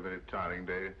have had a very tiring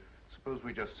day. Suppose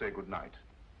we just say good night.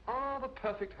 Ah, the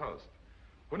perfect host,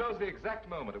 who knows the exact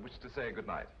moment at which to say good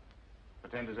night.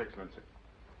 Attend His Excellency.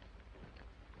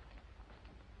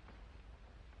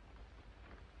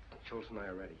 Schultz and I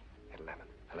are ready. At 11.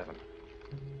 11.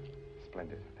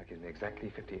 Splendid. That gives me exactly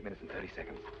 58 minutes and 30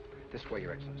 seconds. This way,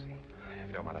 Your Excellency. If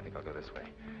you don't mind, I think I'll go this way.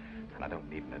 And I don't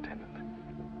need an attendant.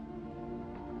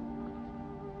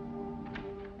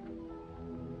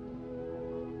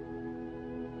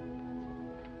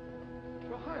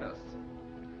 Your Highness,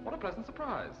 what a pleasant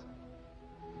surprise.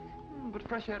 But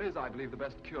fresh air is, I believe, the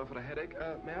best cure for a headache.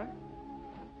 May I?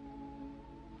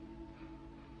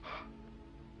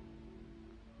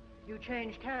 You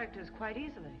change characters quite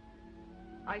easily.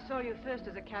 I saw you first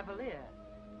as a cavalier.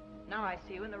 Now I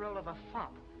see you in the role of a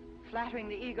fop, flattering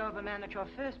the ego of a man that your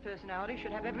first personality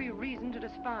should have every reason to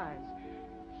despise.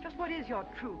 Just what is your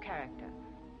true character?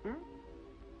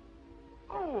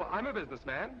 Oh, I'm a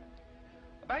businessman.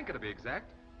 A banker, to be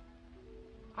exact.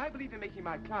 I believe in making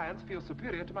my clients feel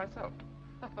superior to myself.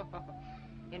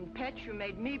 In Petch, you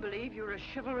made me believe you were a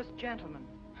chivalrous gentleman.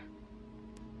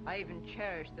 I even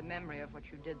cherish the memory of what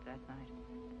you did that night.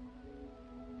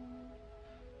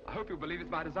 I hope you believe it's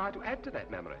my desire to add to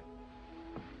that memory.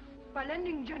 By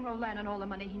lending General Lannon all the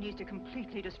money he needs to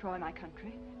completely destroy my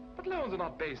country. But loans are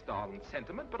not based on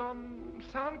sentiment, but on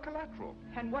sound collateral.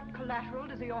 And what collateral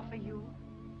does he offer you?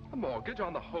 A mortgage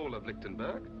on the whole of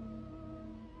Lichtenberg.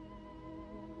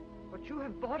 What you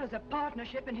have bought is a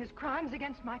partnership in his crimes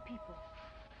against my people.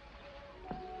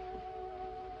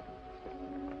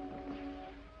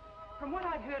 From what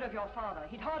I've heard of your father,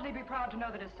 he'd hardly be proud to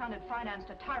know that his son had financed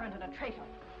a tyrant and a traitor.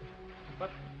 But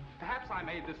perhaps I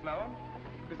made this loan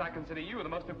because I consider you the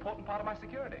most important part of my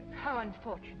security. How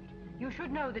unfortunate. You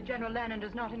should know that General Lannon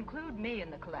does not include me in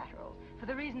the collateral, for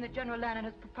the reason that General Lannon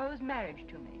has proposed marriage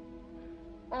to me.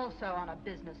 Also on a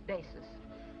business basis.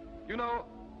 You know,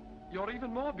 you're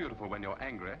even more beautiful when you're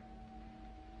angry.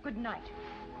 Good night.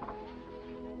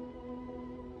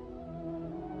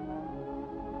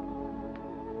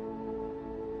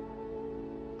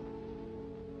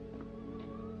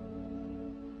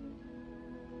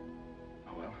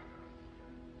 Oh, well,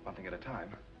 one thing at a time.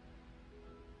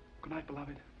 Good night,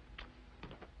 beloved.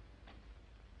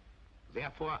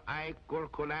 Therefore, I,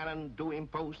 Gurko Lannon, do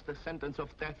impose the sentence of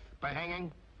death by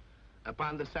hanging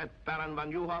upon the said Baron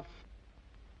von Nieuwhof,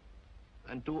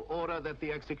 and do order that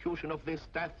the execution of this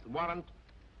death warrant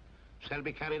shall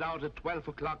be carried out at 12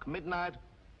 o'clock midnight,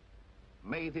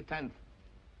 May the 10th.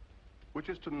 Which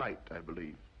is tonight, I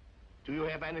believe. Do you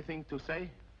have anything to say?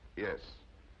 Yes.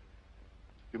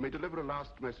 You may deliver a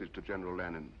last message to General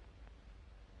Lannon.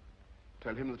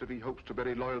 Tell him that if he hopes to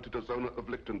bury loyalty to Zona of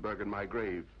Lichtenberg in my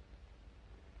grave,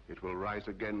 it will rise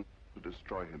again to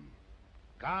destroy him.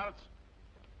 Guards.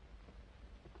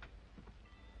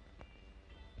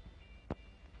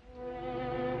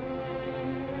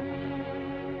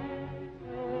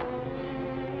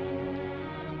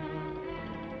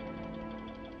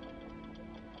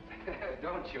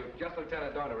 Don't shoot. Just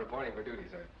Lieutenant Dorner reporting for duty,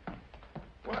 sir.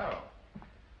 Well,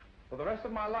 for the rest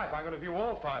of my life, I'm going to view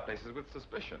all fireplaces with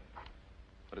suspicion.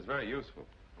 But it's very useful.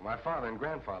 My father and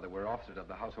grandfather were officers of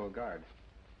the household guard.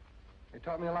 They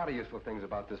taught me a lot of useful things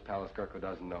about this palace Gurko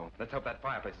doesn't know. Let's hope that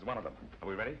fireplace is one of them. Are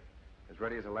we ready? As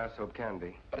ready as a last hope can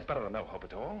be. But it's better than no hope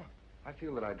at all. I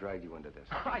feel that I dragged you into this.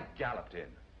 I galloped in.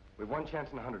 We've one chance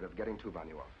in 100 of getting two von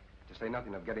Nieuwhof. To say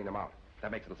nothing of getting them out.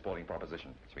 That makes it a sporting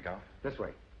proposition. Shall we go? This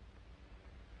way.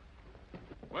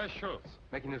 Where's Schultz?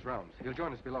 Making his rounds. He'll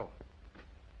join us below.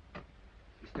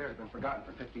 These stairs have been forgotten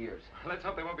for 50 years. Let's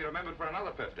hope they won't be remembered for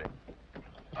another 50.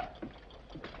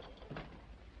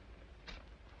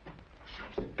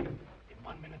 Schultz, in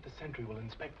 1 minute the sentry will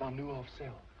inspect von Nieuwhof's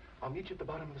cell. I'll meet you at the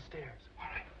bottom of the stairs. All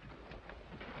right.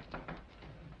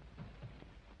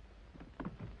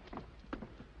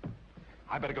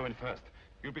 I better go in first.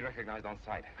 You'll be recognized on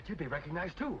sight. But you'd be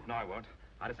recognized, too. No, I won't.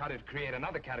 I decided to create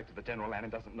another character that General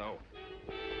Lannon doesn't know.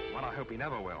 One I hope he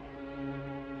never will.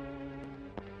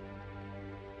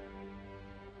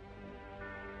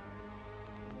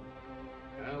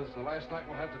 Well, this is the last night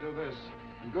we'll have to do this.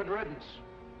 And good riddance.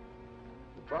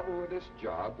 The trouble with this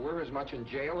job, we're as much in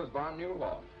jail as von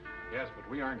Newhoff. Yes, but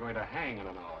we aren't going to hang in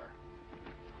an hour.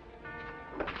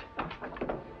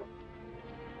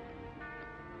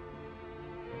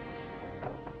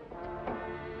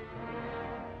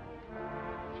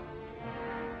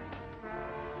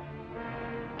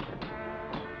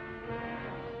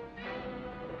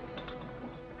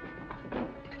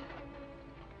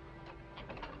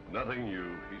 Nothing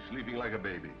new. He's sleeping like a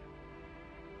baby.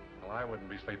 Well, I wouldn't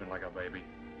be sleeping like a baby.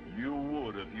 You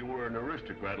would if you were an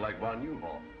aristocrat like von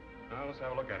Newhoff. Now, let's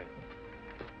have a look at him.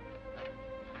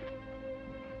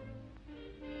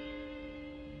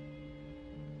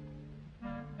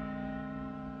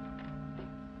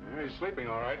 Yeah, he's sleeping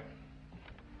all right.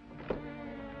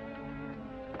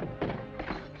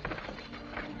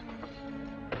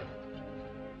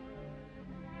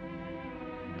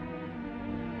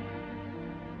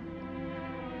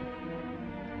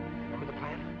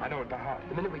 I know it by heart.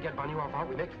 The minute we get von Newhoff out,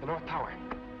 we make for the North Tower.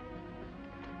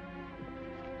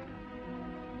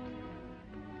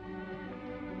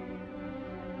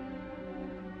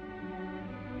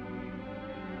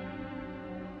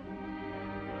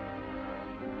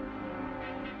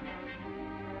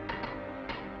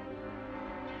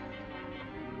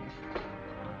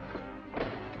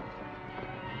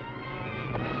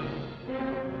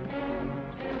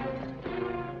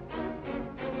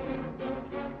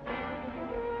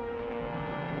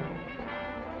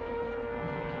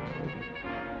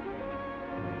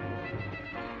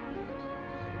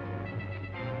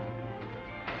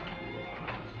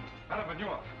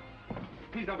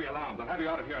 Please don't be alarmed. I'll have you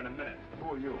out of here in a minute.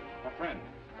 Who are you? A friend.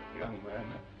 Young man,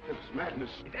 it's madness.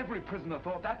 If every prisoner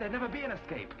thought that, there'd never be an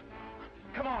escape.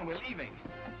 Come on, we're leaving.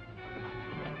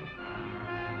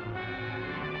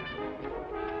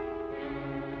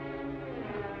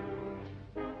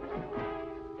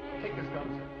 Take this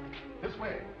gun, sir. This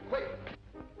way. Quick.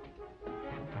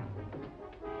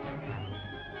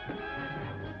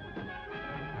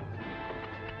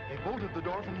 They bolted the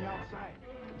door from the outside.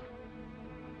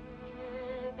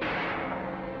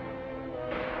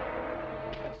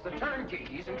 It's the turnkey.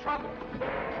 He's in trouble.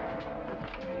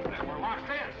 Then we're locked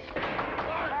in.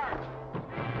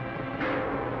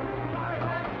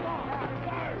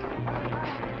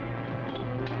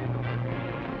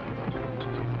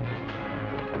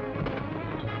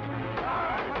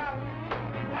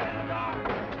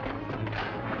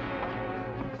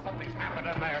 Something's happened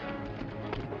in there.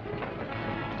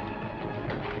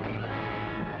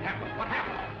 What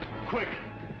happened? Quick!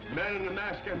 Man in the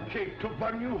mask and cape took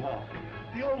von Newhoff.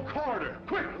 The old corridor.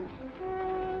 Quick!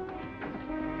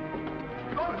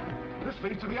 Good! This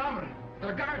leads to the armory.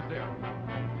 There are guards there.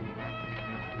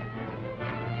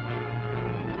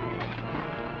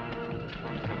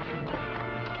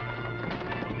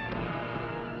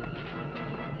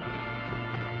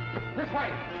 This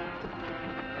way!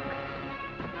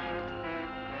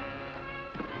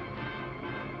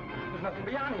 There's nothing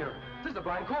beyond here. This is a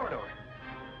blind corridor.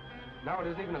 Now it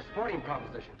isn't even a sporting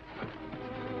proposition.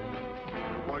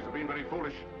 The boys have been very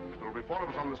foolish. There will be 4 of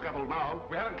us on the scaffold now.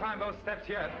 We haven't climbed those steps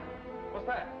yet. What's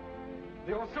that?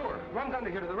 The old sewer. Runs under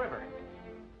here to the river.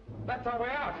 That's our way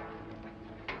out.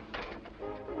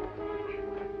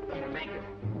 Can't make it.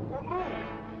 Won't move.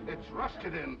 It's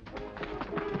rusted in.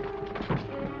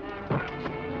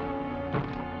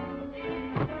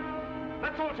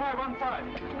 Let's all try one side.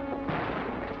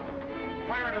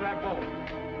 Fire into that bolt.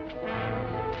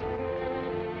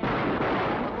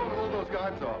 I'm going to hold those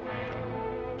guards off.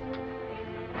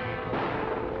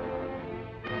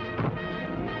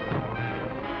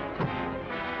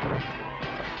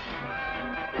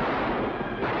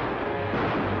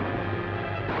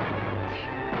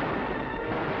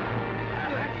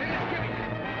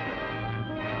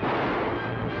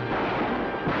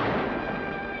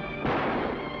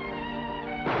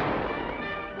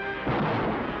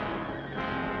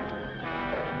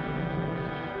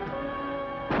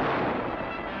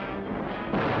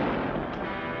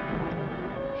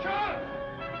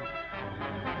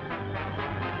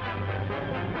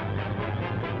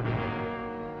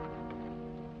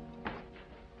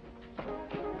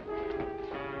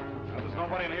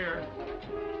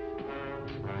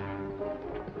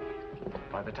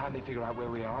 By the time they figure out where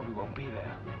we are, we won't be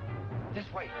there.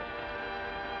 This way.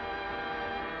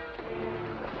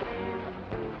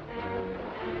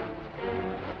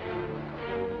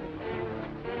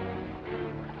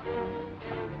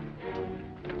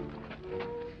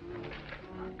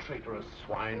 traitorous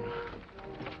swine.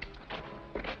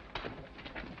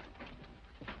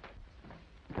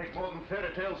 Take more than fairy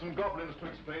tales and goblins to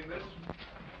explain this.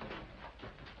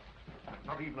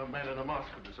 Not even a man in a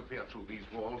mask could disappear through these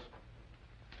walls.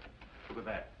 Look at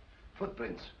that.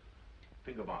 Footprints.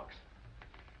 Finger marks.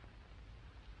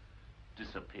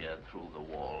 Disappeared through the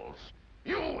walls.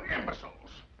 You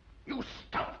imbeciles! You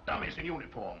stuffed dummies in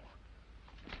uniform!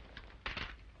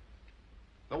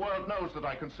 The world knows that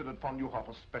I considered von Neuhoff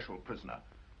a special prisoner.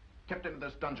 Kept him in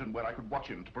this dungeon where I could watch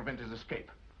him to prevent his escape.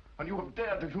 And you have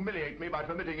dared to humiliate me by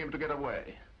permitting him to get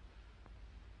away.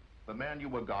 The man you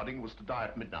were guarding was to die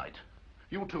at midnight.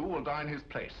 You too will die in his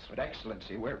place. But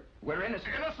Excellency, we're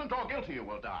innocent. Innocent or guilty you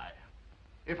will die.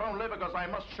 If only because I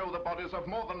must show the bodies of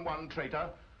more than one traitor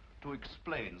to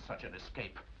explain such an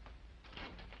escape.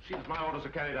 See that my orders are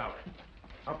carried out.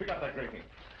 Now pick up that grating.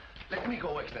 Let me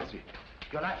go, Excellency.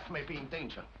 Your life may be in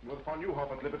danger. With von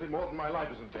Neuhoff at liberty, more than my life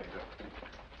is in danger.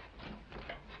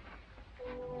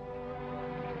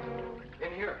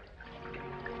 In here.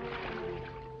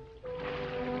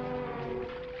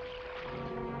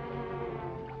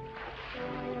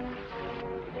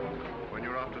 When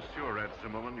you're after sewer rats,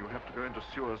 Zimmerman, you have to go into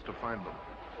sewers to find them.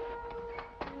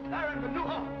 Baron von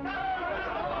Neuhoff!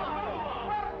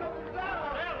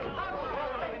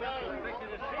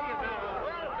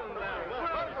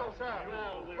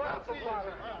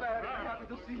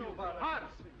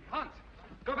 Hans!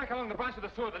 Go back along the branch of the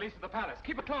sewer that leads to the palace.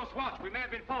 Keep a close watch. We may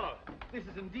have been followed. This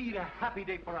is indeed a happy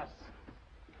day for us.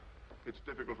 It's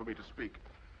difficult for me to speak,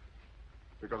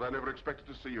 because I never expected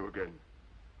to see you again.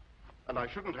 And I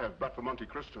shouldn't have, but for Monte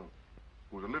Cristo,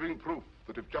 who is a living proof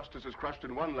that if justice is crushed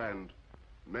in one land,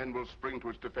 men will spring to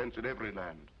its defense in every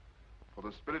land. For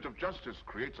the spirit of justice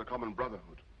creates a common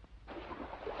brotherhood.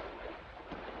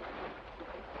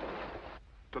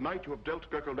 Tonight you have dealt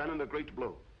Gerkel-Lannon a great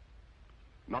blow.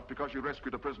 Not because you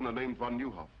rescued a prisoner named von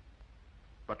Neuhoff,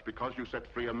 but because you set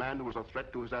free a man who was a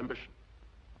threat to his ambition.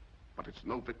 But it's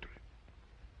no victory.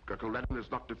 Gerkel-Lannon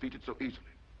is not defeated so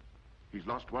easily. He's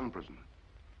lost one prisoner,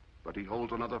 but he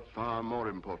holds another far more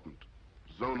important,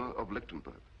 Zona of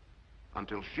Lichtenberg.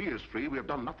 Until she is free, we have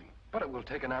done nothing. But it will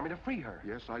take an army to free her.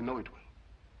 Yes, I know it will.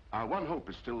 Our one hope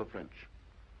is still the French.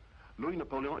 Louis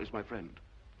Napoleon is my friend.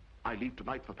 I leave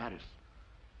tonight for Paris.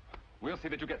 We'll see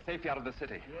that you get safely out of the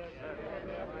city.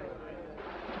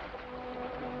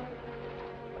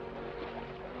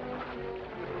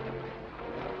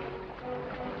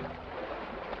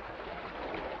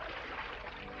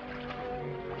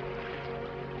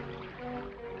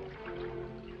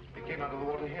 He came out of the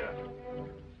water here.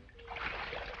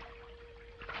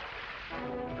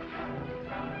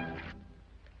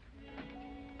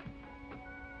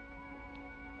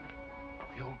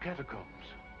 The old catacombs.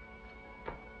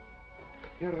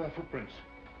 Here are their footprints.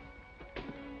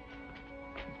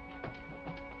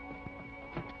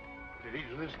 It leads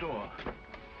to this door.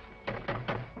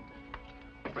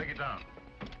 Break it down.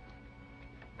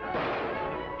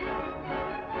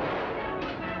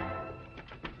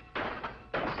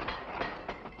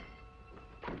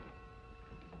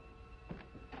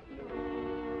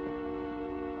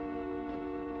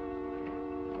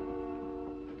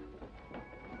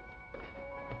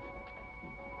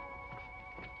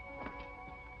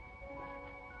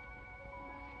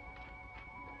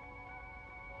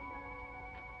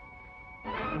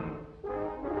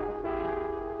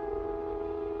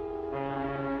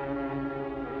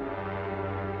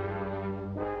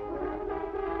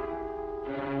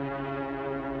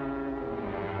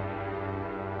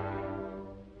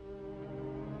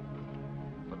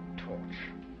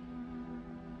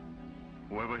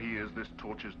 Whoever he is, this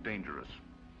torch is dangerous.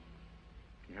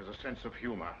 He has a sense of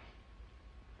humor.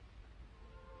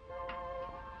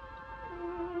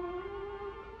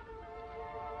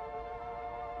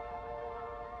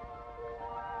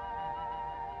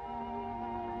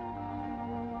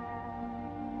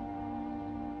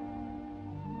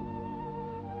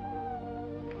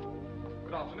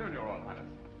 Good afternoon, Your Royal Highness.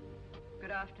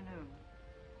 Good afternoon.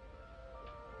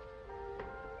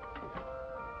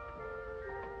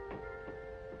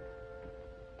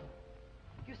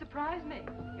 You surprise me.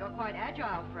 You're quite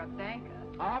agile for a banker.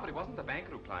 Ah, but it wasn't the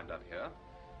banker who climbed up here.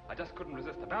 I just couldn't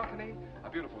resist the balcony, a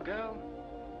beautiful girl,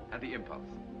 and the impulse.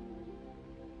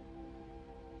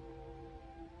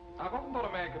 I've often thought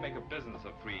a man could make a business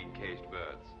of freeing caged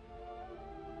birds.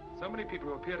 So many people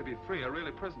who appear to be free are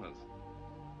really prisoners.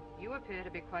 You appear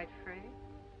to be quite free.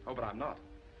 Oh, but I'm not.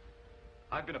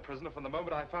 I've been a prisoner from the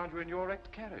moment I found you in your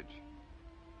wrecked carriage.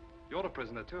 You're a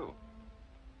prisoner, too.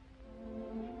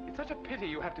 It's such a pity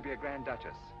you have to be a Grand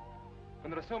Duchess, when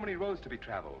there are so many roads to be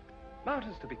traveled,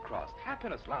 Mountains to be crossed,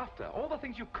 happiness, laughter, all the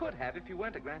things you could have if you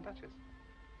weren't a Grand Duchess.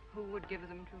 Who would give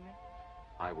them to me?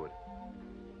 I would.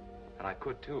 And I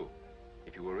could, too,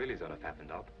 if you were really Zona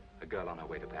Pfaffendaub, a girl on her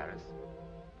way to Paris.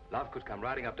 Love could come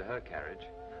riding up to her carriage,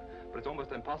 but it's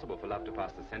almost impossible for love to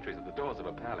pass the sentries at the doors of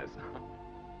a palace.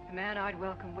 The man I'd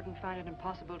welcome wouldn't find it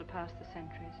impossible to pass the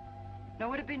sentries, nor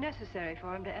would it be necessary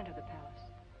for him to enter the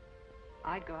palace.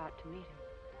 I'd go out to meet him.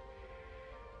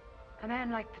 A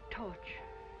man like the torch.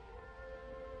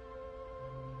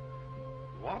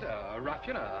 What? A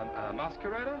ruffian? A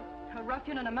masquerader? A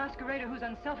ruffian and a masquerader who's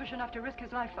unselfish enough to risk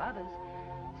his life for others.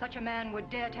 Such a man would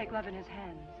dare take love in his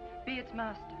hands, be its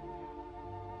master.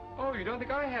 Oh, you don't think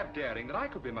I have daring, that I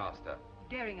could be master?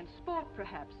 Daring in sport,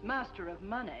 perhaps. Master of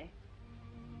money.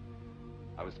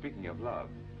 I was speaking of love.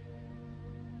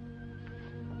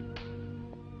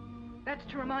 That's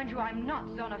to remind you I'm not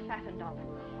Zona Pfaffendaub.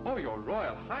 Oh, Your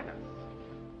Royal Highness.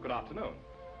 Good afternoon.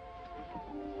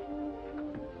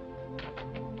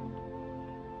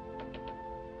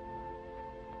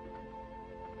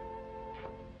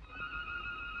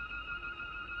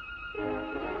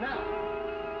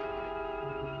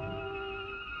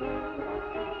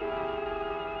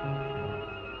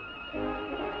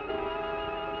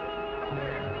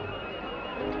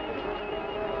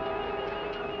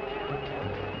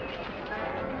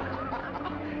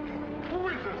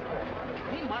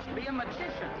 Be a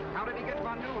magician. How did he get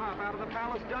von Neuhoff out of the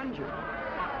palace dungeon?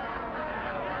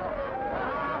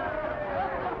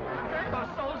 Those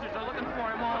soldiers are looking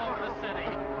for him all over the city.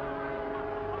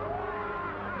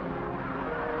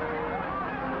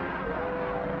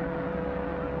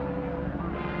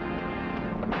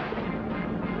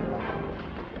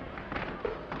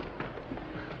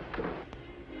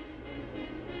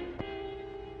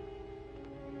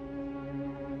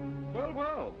 Well,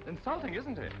 well, insulting,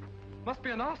 isn't it? Must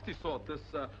be a nasty sort, this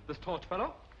torch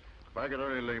fellow. If I could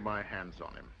only lay my hands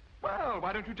on him. Well,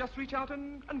 why don't you just reach out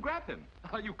and grab him?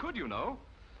 You could, you know.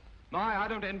 My, I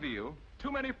don't envy you.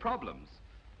 Too many problems.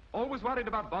 Always worried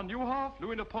about von Neuhoff,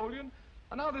 Louis Napoleon,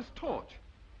 and now this torch,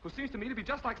 who seems to me to be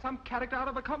just like some character out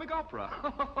of a comic opera.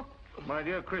 My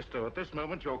dear Cristo, at this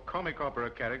moment, your comic opera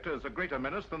character is a greater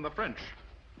menace than the French.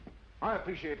 I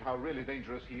appreciate how really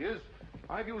dangerous he is.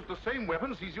 I've used the same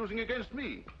weapons he's using against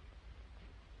me.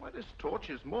 Why, this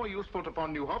torch is more useful to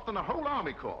von Neuhoff than a whole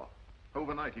army corps.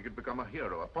 Overnight, he could become a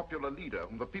hero, a popular leader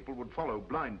whom the people would follow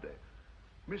blindly.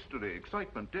 Mystery,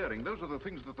 excitement, daring, those are the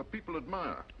things that the people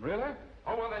admire. Really?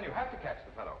 Oh, well, then you have to catch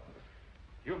the fellow.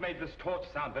 You've made this torch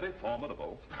sound very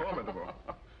formidable. Formidable?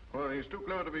 Well, he's too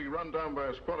clever to be run down by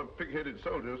a squad of pig-headed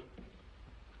soldiers.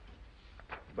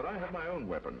 But I have my own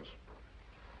weapons.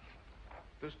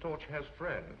 This torch has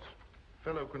friends.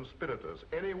 Fellow conspirators,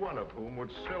 any one of whom would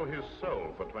sell his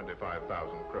soul for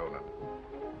 25,000 kronen.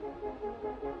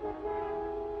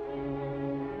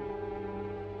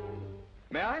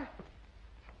 May I? A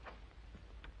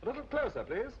little closer,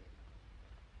 please.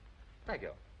 Thank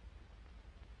you.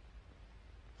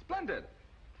 Splendid.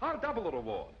 I'll double the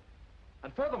reward.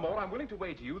 And furthermore, I'm willing to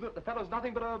wager you that the fellow's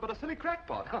nothing but a silly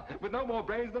crackpot, with no more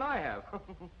brains than I have.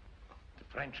 The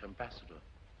French ambassador.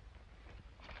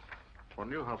 Von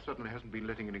Neuhoff certainly hasn't been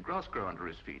letting any grass grow under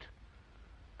his feet.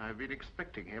 I've been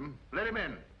expecting him. Let him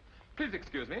in. Please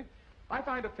excuse me. I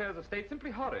find affairs of state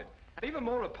simply horrid, and even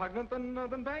more repugnant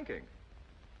than banking.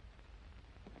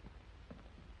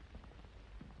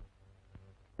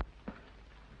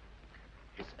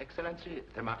 His Excellency,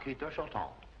 the Marquis de Chaulton.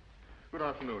 Good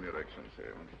afternoon, Your Excellency.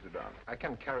 Sit down. I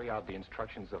can carry out the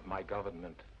instructions of my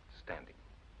government standing.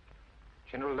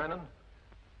 General Lennon,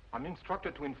 I'm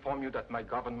instructed to inform you that my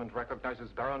government recognizes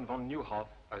Baron von Neuhoff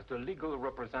as the legal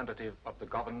representative of the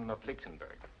government of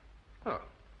Lichtenberg. Oh,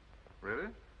 really?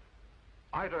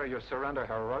 Either you surrender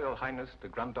Her Royal Highness, the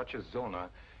Grand Duchess Zona,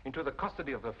 into the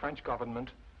custody of the French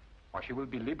government, or she will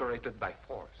be liberated by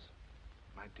force.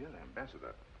 My dear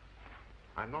Ambassador,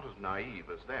 I'm not as naive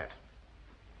as that.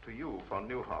 To you, von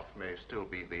Neuhoff may still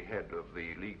be the head of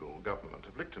the legal government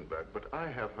of Lichtenberg, but I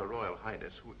have Her Royal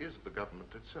Highness, who is the government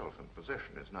itself, and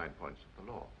possession is 9 points of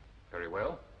the law. Very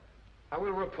well. I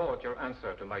will report your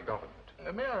answer to my government.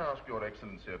 May I ask Your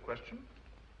Excellency a question?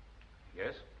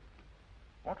 Yes?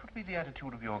 What would be the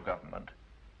attitude of your government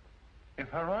if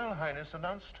Her Royal Highness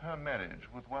announced her marriage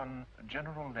with one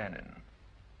General Lenin?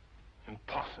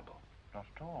 Impossible. Not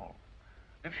at all.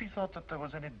 If she thought that there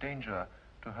was any danger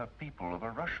to her people of a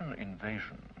Russian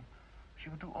invasion, she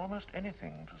would do almost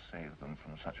anything to save them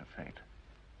from such a fate.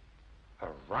 A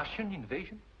Russian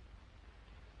invasion?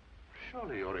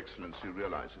 Surely Your Excellency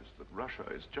realizes that Russia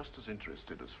is just as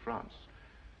interested as France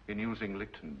in using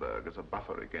Lichtenberg as a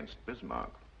buffer against Bismarck.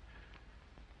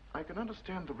 I can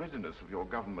understand the readiness of your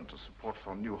government to support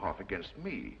von Neuhoff against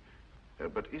me,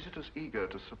 but is it as eager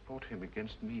to support him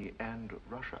against me and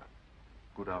Russia?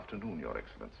 Good afternoon, Your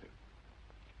Excellency.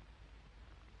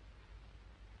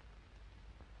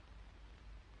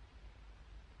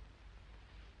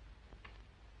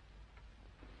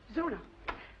 Zona!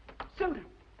 Zona!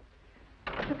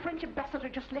 The French ambassador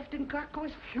just left and Garko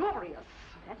is furious.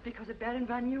 That's because of Baron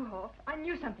von Neuhoff. I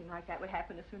knew something like that would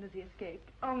happen as soon as he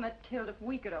escaped. Oh, Mathilde, if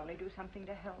we could only do something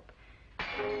to help.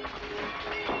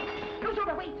 No,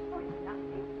 Zona, wait! Oh, it's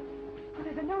nothing. Oh,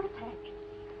 there's a note attached.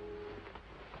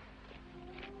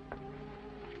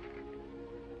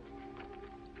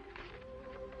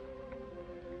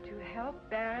 To help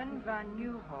Baron von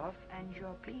Neuhoff and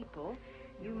your people,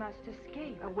 you must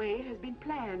escape. A way has been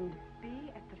planned.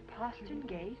 Be at the postern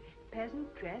gate,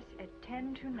 peasant dress, at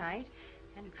 10 tonight,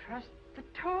 and trust the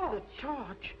torch. The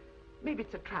torch? Maybe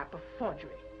it's a trap, a forgery.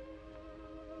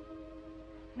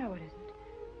 No, it isn't.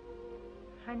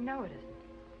 I know it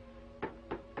isn't.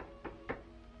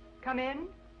 Come in.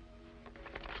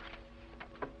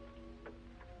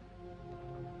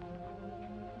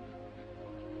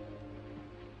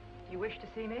 You wish to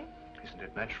see me? Isn't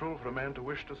it natural for a man to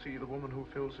wish to see the woman who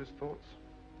fills his thoughts?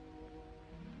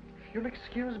 If you'll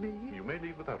excuse me. You may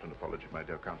leave without an apology, my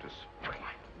dear Countess.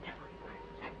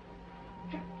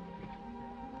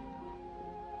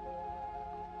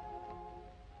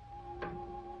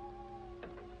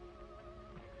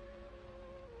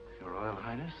 Your Royal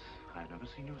Highness, I've never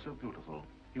seen you so beautiful.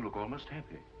 You look almost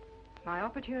happy. My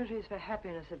opportunities for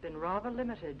happiness have been rather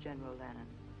limited, General Lannon.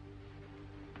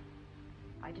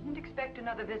 I didn't expect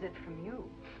another visit from you.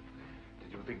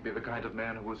 Did you think me the kind of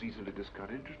man who was easily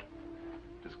discouraged?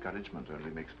 Discouragement only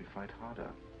makes me fight harder.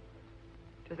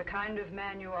 Does the kind of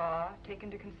man you are take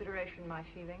into consideration my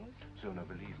feelings? Zona,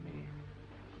 believe me,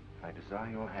 I desire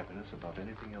your happiness above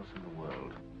anything else in the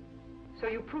world. So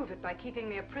you prove it by keeping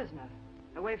me a prisoner,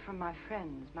 away from my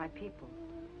friends, my people.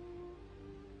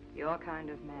 Your kind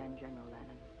of man, General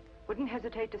Lannon, wouldn't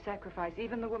hesitate to sacrifice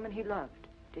even the woman he loved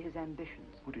to his ambitions.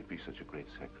 Would it be such a great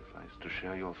sacrifice to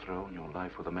share your throne, your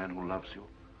life with a man who loves you?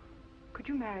 Could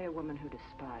you marry a woman who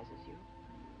despises you?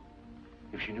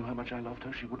 If she knew how much I loved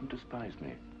her, she wouldn't despise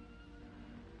me.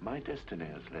 My destiny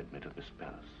has led me to this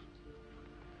palace.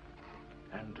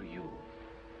 And to you.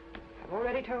 I've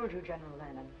already told you, General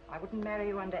Lannon, I wouldn't marry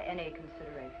you under any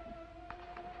consideration.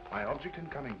 My object in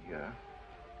coming here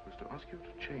was to ask you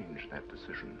to change that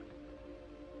decision.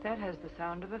 That has the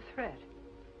sound of a threat.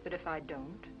 But if I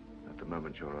don't? At the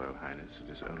moment, Your Royal Highness,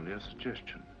 it is only a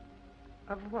suggestion.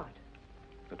 Of what?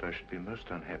 That I should be most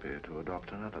unhappy to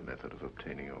adopt another method of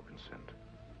obtaining your consent.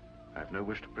 I have no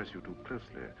wish to press you too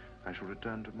closely. I shall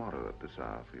return tomorrow at this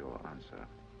hour for your answer.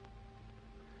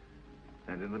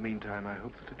 And in the meantime, I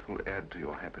hope that it will add to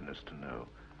your happiness to know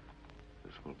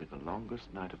this will be the longest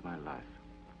night of my life.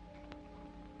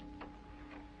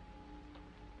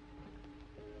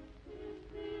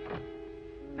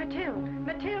 Mathilde!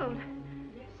 Mathilde!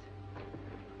 Yes?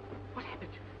 What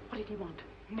happened? What did he want?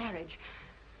 Marriage.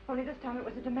 Only this time it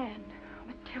was a demand. Oh,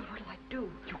 Mathilde, what'll I do?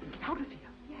 You can get out of here.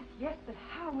 Yes, yes, but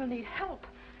how? We'll need help.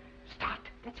 Start.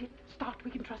 That's it. Start.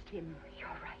 We can trust him. You're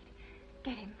right.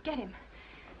 Get him. Get him.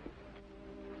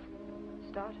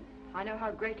 Start. I know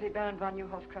how greatly Baron von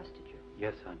Neuhoff trusted you.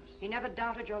 Yes, Highness. He never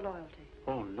doubted your loyalty.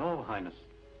 Oh, no, Highness.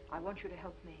 I want you to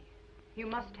help me. You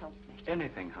must help me.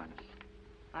 Anything, Highness.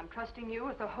 I'm trusting you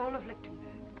with the whole of Lichtenberg.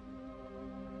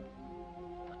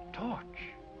 The torch.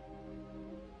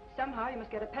 Somehow you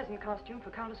must get a peasant costume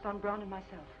for Countess von Braun and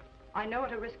myself. I know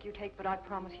what a risk you take, but I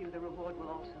promise you the reward will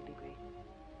also be great.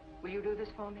 Will you do this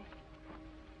for me?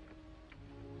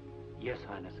 Yes,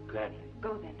 Highness, gladly.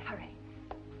 Go then, hurry.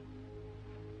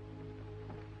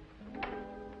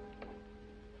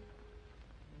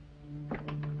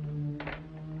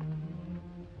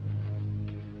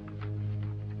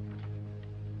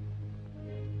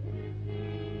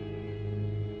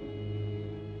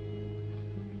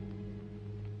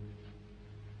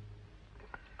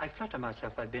 I flatter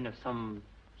myself I've been of some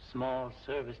small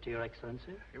service to Your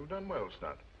Excellency. You've done well,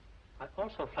 Stud. I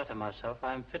also flatter myself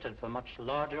I am fitted for much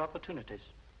larger opportunities.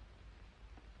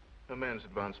 A man's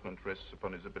advancement rests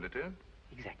upon his ability.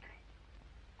 Exactly.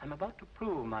 I'm about to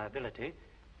prove my ability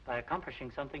by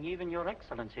accomplishing something even Your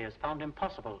Excellency has found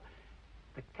impossible.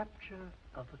 The capture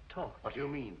of the torch. What do you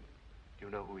mean? Do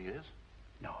you know who he is?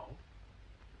 No.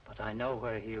 But I know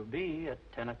where he'll be at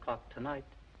 10 o'clock tonight.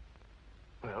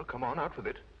 Well, come on, out with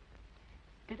it.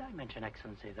 Did I mention,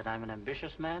 Excellency, that I'm an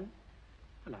ambitious man?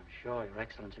 Well, I'm sure Your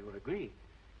Excellency will agree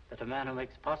that a man who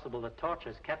makes possible the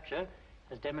torch's capture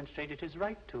has demonstrated his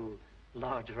right to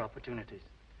larger opportunities.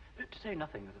 To say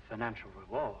nothing of the financial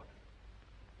reward.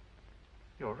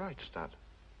 You're right, Stud.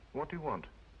 What do you want?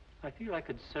 I feel I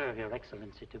could serve Your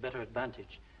Excellency to better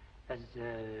advantage as,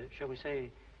 shall we say,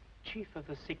 Chief of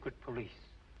the Secret Police.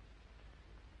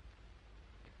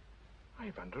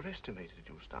 I've underestimated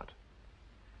you, Stud.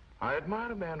 I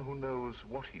admire a man who knows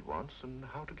what he wants and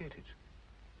how to get it.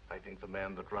 I think the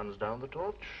man that runs down the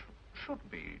torch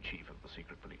should be Chief of the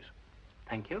Secret Police.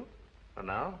 Thank you. And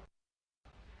now?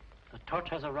 The torch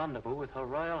has a rendezvous with Her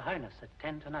Royal Highness at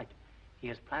 10 tonight. He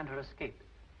has planned her escape.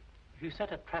 If you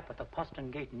set a trap at the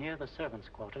postern gate near the servants'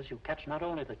 quarters, you catch not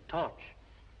only the torch,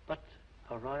 but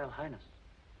Her Royal Highness.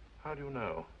 How do you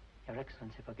know? Your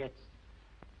Excellency forgets.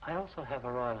 I also have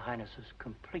Her Royal Highness's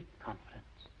complete confidence.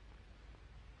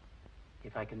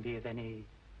 If I can be of any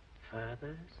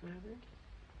further service?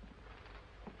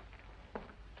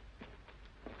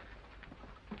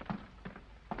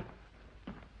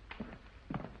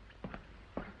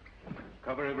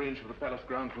 Cover every inch of the palace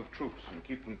grounds with troops and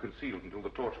keep them concealed until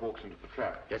the torch walks into the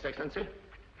trap. Yes, Excellency?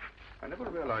 I never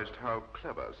realized how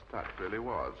clever Stutt really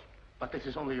was. But this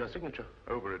is only your signature.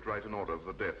 Over it, write an order of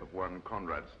the death of one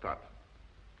Conrad Stutt.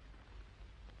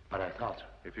 But I thought...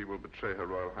 If he will betray Her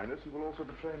Royal Highness, he will also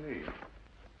betray me.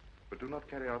 But do not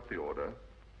carry out the order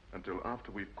until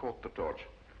after we've caught the torch.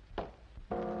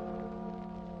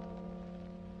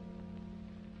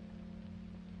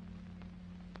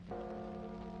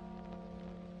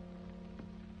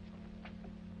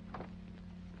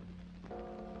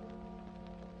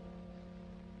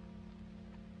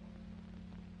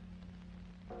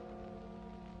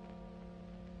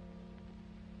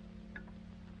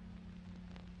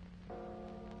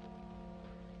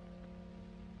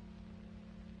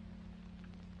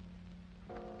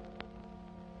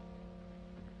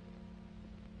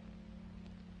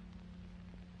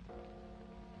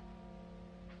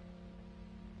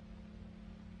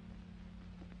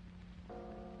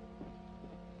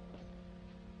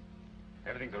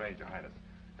 Everything's arranged, Your Highness.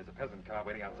 There's a peasant car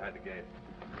waiting outside the gate.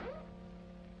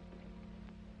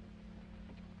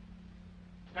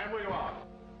 Stand where you are.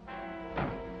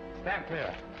 Stand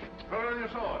clear. Throw down your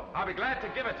sword. I'll be glad to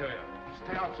give it to you.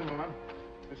 Stay out, Zimmerman.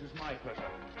 This is my pleasure.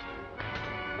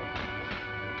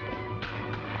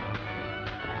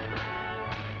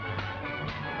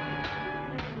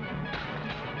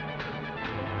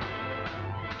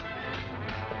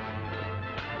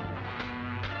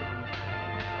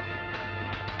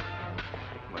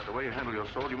 By the way you handle your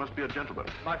sword, you must be a gentleman.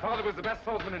 My father was the best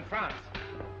swordsman in France.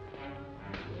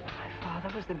 My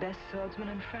father was the best swordsman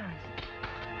in France.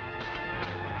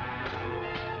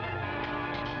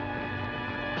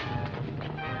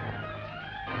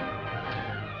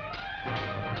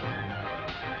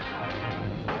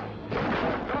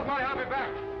 Don't worry, I'll be back.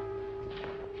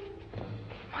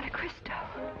 Monte Cristo.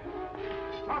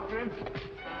 After him.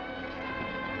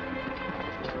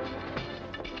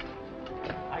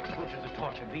 I told you the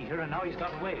torch would be here, and now he's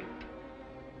got away.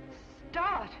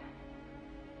 Start!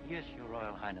 Yes, Your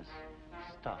Royal Highness.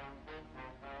 Stop.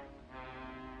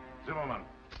 Zimmerman.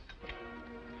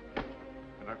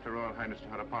 Conduct Her Royal Highness to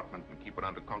her apartment and keep her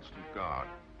under constant guard.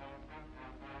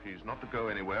 She's not to go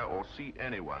anywhere or see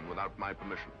anyone without my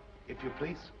permission. If you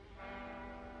please.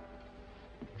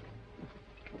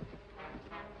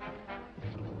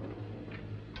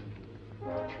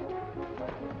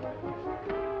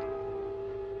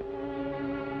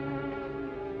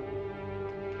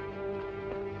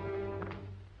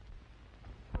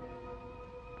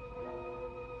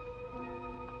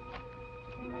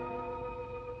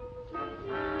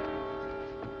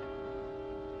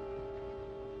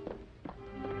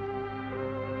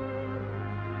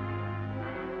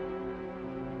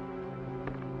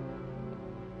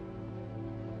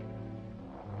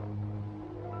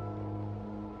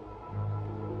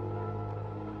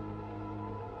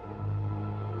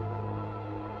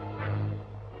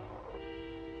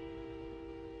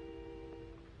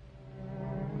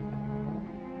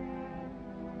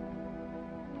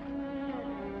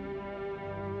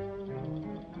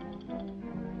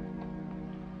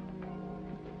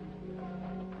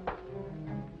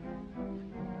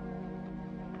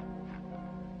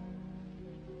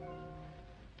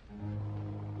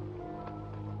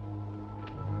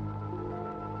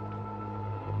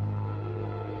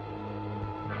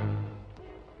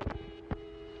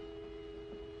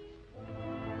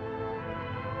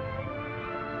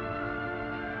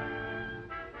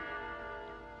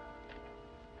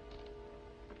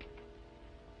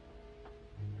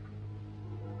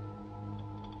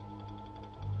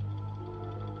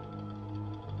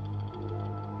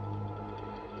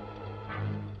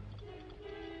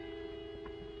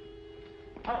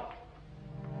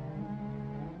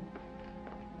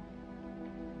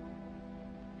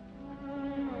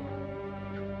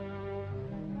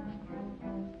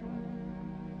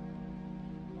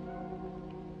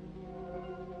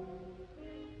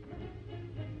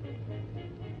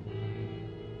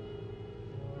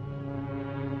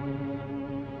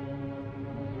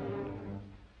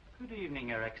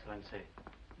 Excellency.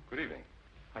 Good evening.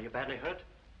 Are you badly hurt?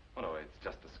 Oh, no, it's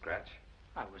just a scratch.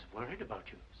 I was worried about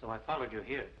you, so I followed you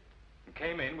here. You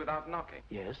came in without knocking.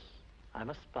 Yes, I'm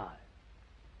a spy.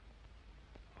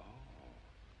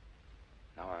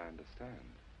 Now I understand.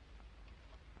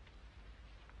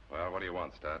 Well, what do you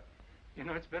want, Stat? You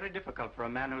know, it's very difficult for a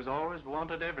man who's always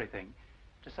wanted everything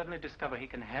to suddenly discover he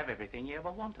can have everything he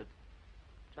ever wanted.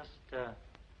 Just,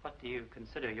 what do you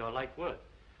consider your life worth?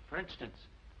 For instance,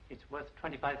 it's worth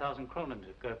 25,000 kronen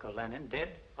to Gurko Lenin, dead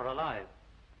or alive.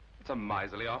 It's a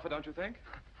miserly offer, don't you think?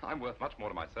 I'm worth much more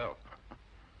to myself.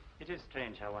 It is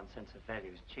strange how one's sense of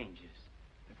values changes.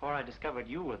 Before I discovered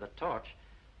you were the torch,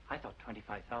 I thought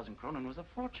 25,000 kronen was a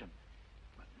fortune.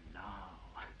 But now,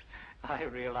 I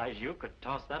realize you could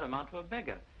toss that amount to a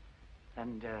beggar.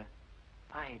 And,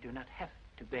 I do not have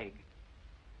to beg.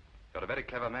 You're a very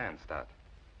clever man, Stat.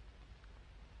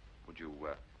 Would you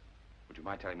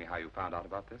mind telling me how you found out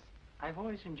about this? I've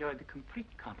always enjoyed the complete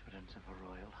confidence of Her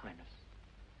Royal Highness.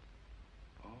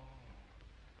 Oh,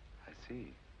 I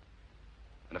see.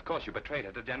 And of course you betrayed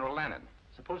her to General Lenin.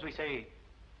 Suppose we say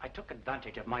I took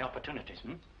advantage of my opportunities,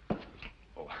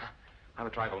 Oh, I'm a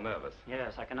trifle nervous.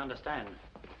 Yes, I can understand.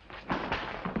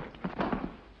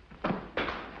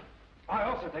 I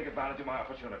also take advantage of my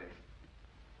opportunities.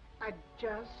 I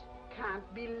just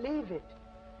can't believe it.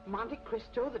 Monte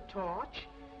Cristo, the torch,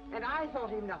 and I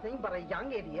thought him nothing but a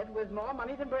young idiot with more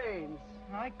money than brains.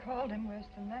 I called him worse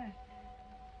than that.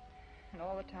 And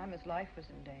all the time his life was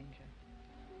in danger.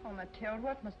 Oh, Mathilde,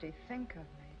 what must he think of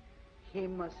me? He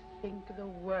must think the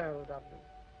world of me.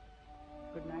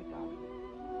 Good night, darling.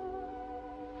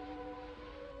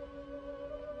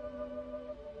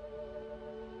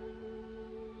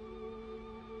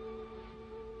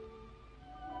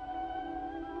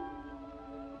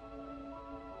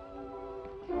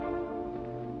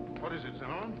 What is it,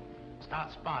 Zimmerman?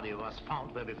 Start's body was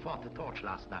found where we fought the torch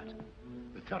last night,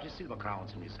 with 30 silver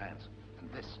crowns in his hands,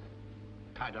 and this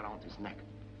tied around his neck.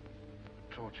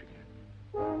 Torch again.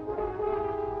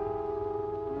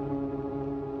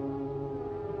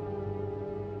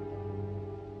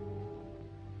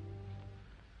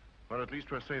 Well, at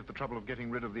least we're saved the trouble of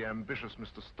getting rid of the ambitious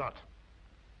Mr. Stutt.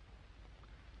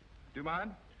 Do you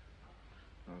mind?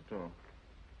 Not at all.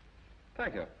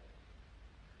 Thank you.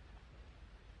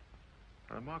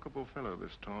 A remarkable fellow,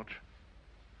 this Torch.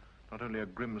 Not only a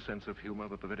grim sense of humor,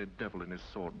 but the very devil in his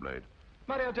sword blade.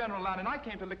 My dear General Lenin, I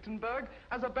came to Lichtenberg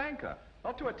as a banker,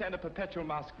 not to attend a perpetual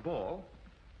masked ball.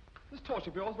 This torch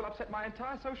of yours will upset my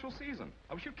entire social season.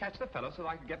 I wish you'd catch the fellow so that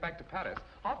I could get back to Paris.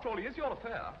 After all, he is your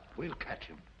affair. We'll catch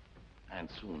him. And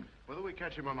soon. Whether we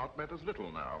catch him or not matters little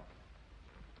now.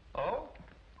 Oh?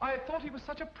 I thought he was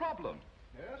such a problem.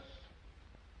 Yes,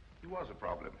 he was a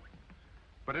problem.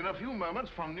 But in a few moments,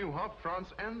 von Neuhoff, France,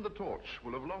 and the Torch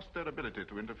will have lost their ability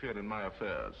to interfere in my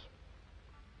affairs.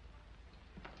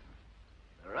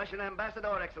 The Russian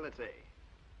ambassador, Excellency.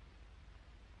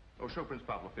 Oh, show Prince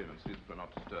Pavlov in and see that we're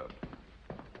not disturbed.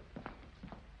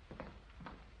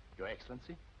 Your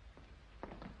Excellency?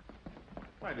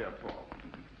 My dear Paul,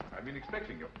 I've been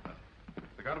expecting you.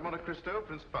 The Count of Monte Cristo,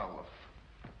 Prince Pavlov.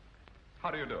 How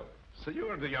do you do? So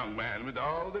you're the young man with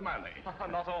all the money.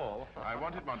 Not all. I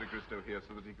wanted Monte Cristo here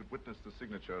so that he could witness the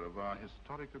signature of our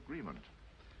historic agreement.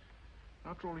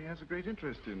 After all, he has a great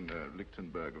interest in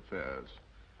Lichtenberg affairs.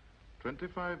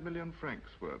 25 million francs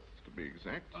worth, to be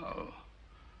exact. Oh,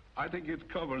 I think it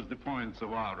covers the points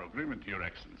of our agreement, Your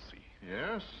Excellency.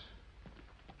 Yes.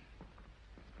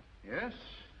 Yes.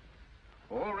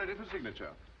 All ready for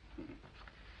signature.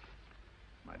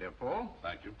 My dear Paul.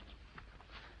 Thank you.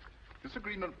 This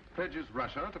agreement pledges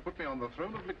Russia to put me on the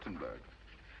throne of Lichtenberg.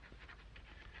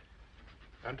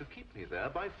 And to keep me there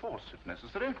by force, if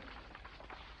necessary.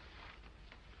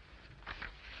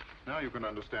 Now you can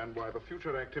understand why the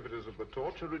future activities of the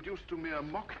Torch are reduced to mere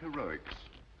mock heroics.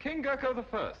 King Gurko the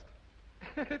First.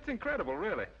 It's incredible,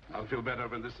 really. I'll feel better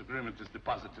when this agreement is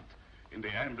deposited in the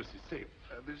embassy safe.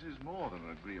 This is more than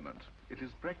an agreement. It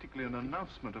is practically an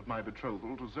announcement of my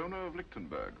betrothal to Zona of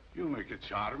Lichtenberg. You make a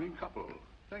charming couple.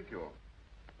 Thank you.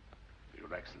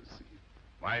 Your Excellency.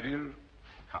 My dear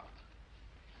Count.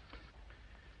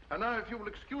 And now, if you will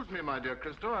excuse me, my dear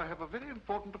Cristo, I have a very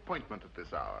important appointment at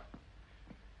this hour.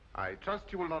 I trust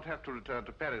you will not have to return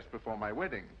to Paris before my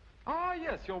wedding. Ah,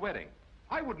 yes, your wedding.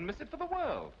 I wouldn't miss it for the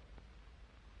world.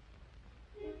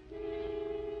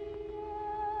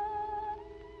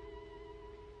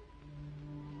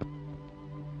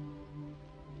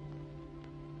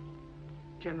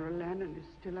 General Lenin is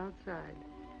still outside.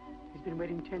 He's been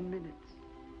waiting 10 minutes.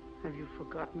 Have you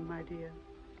forgotten, my dear?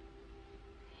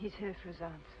 He's here for his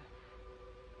answer.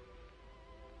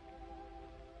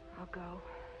 I'll go.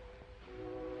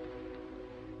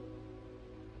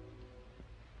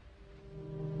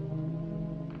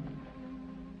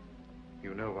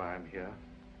 You know why I'm here?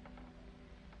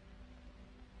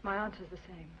 My answer's the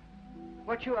same.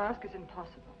 What you ask is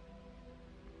impossible.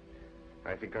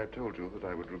 I think I told you that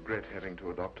I would regret having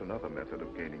to adopt another method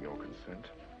of gaining your consent.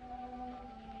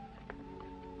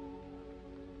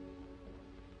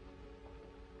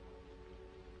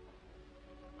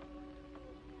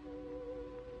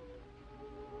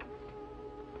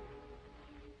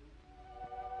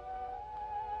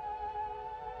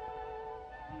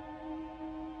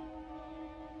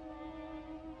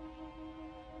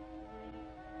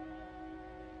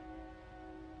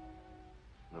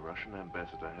 The Russian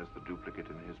ambassador has the duplicate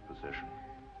in his possession.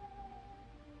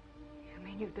 You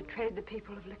mean you've betrayed the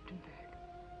people of Lichtenberg?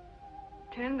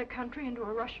 Turned the country into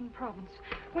a Russian province?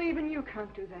 Well, even you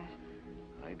can't do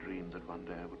that. I dreamed that one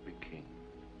day I would be king,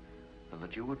 and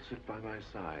that you would sit by my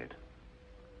side.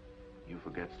 You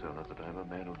forget, Sona, that I'm a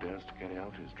man who dares to carry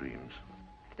out his dreams.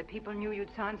 If the people knew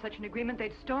you'd signed such an agreement,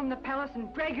 they'd storm the palace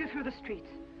and drag you through the streets.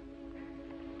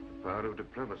 The power of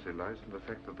diplomacy lies in the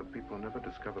fact that the people never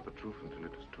discover the truth until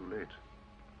it is too late.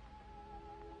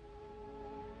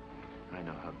 I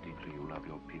know how deeply you love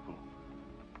your people,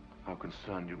 how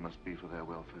concerned you must be for their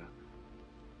welfare.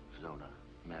 Zona,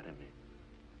 marry me.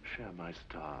 Share my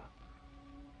star.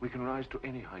 We can rise to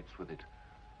any heights with it,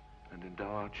 and endow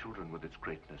our children with its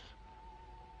greatness.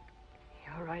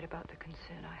 You're right about the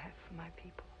concern I have for my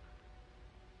people.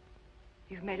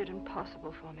 You've made it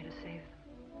impossible for me to save them.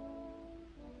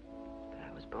 But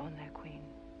I was born their queen.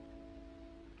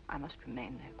 I must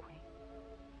remain their queen.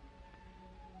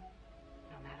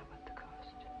 No matter what the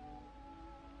cost.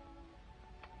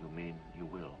 You mean you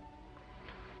will?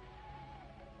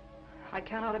 I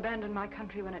cannot abandon my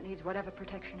country when it needs whatever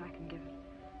protection I can give it.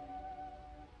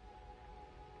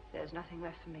 There's nothing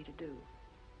left for me to do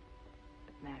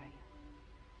but marry you.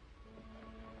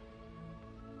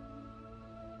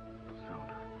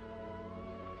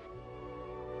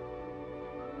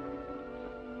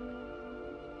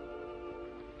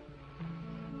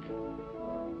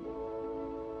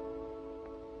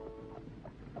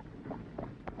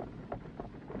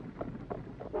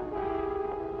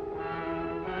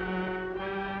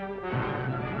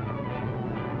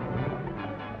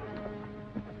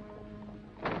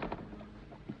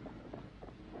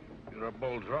 You're a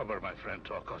bold robber, my friend,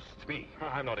 to accost me.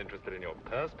 I'm not interested in your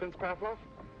purse, Prince Pavlov.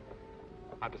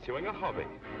 I'm pursuing a hobby.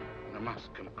 A mask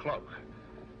and cloak.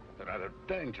 A rather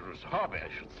dangerous hobby, I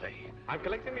should say. I'm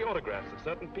collecting the autographs of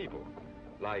certain people.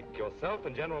 Like yourself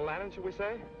and General Lannon, shall we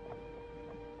say?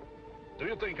 Do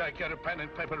you think I carry pen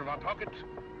and paper in my pocket?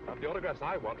 The autographs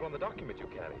I want are on the document you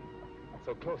carry.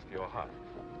 So close to your heart.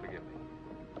 Forgive me.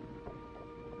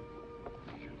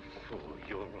 You fool,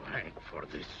 you'll hang for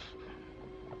this.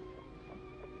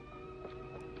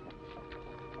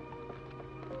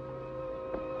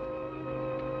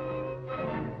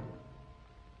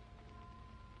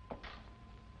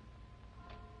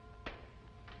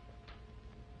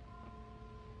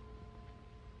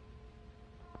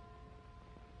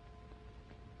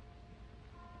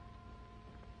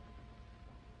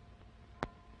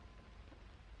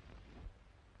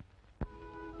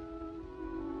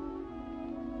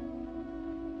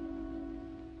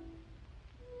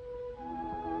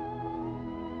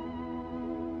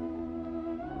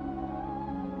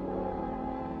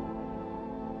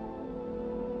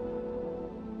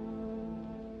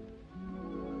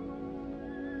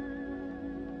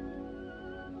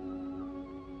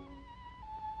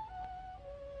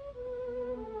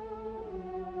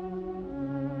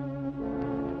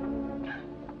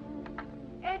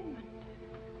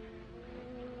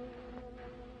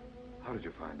 How did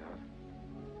you find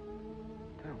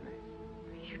out? Tell me.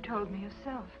 You told me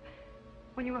yourself.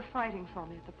 When you were fighting for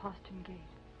me at the postern gate.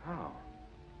 How?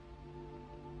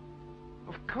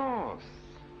 Of course.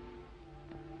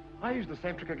 I used the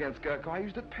same trick against Gurko I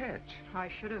used at Petch. I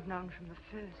should have known from the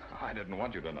first. I didn't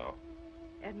want you to know.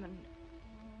 Edmund,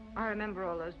 I remember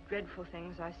all those dreadful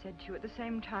things I said to you. At the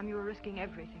same time, you were risking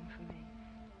everything for me.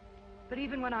 But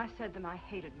even when I said them, I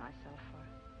hated myself for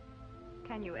it.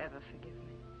 Can you ever forgive me?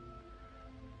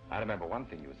 I remember one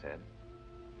thing you said.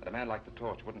 That a man like the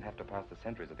Torch wouldn't have to pass the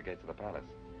sentries at the gates of the palace.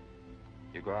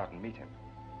 You go out and meet him.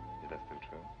 Is that still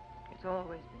true? It's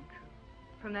always been true.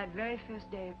 From that very first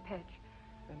day at Petch.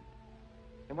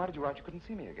 Then why did you write you couldn't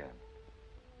see me again?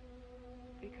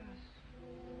 Because...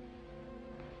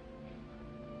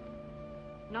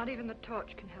 not even the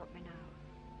Torch can help me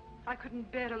now. I couldn't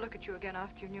bear to look at you again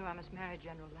after you knew I must marry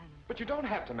General Lennon. But you don't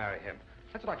have to marry him.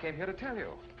 That's what I came here to tell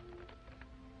you.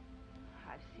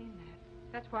 I've seen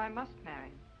that. That's why I must marry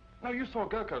him. No, you saw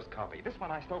Gurko's copy. This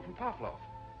one I stole from Pavlov.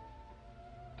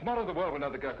 Tomorrow the world will know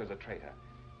the Gurko's a traitor.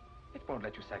 It won't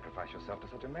let you sacrifice yourself to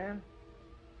such a man.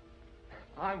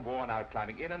 I'm worn out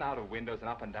climbing in and out of windows and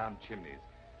up and down chimneys.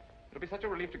 It'll be such a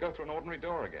relief to go through an ordinary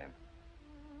door again.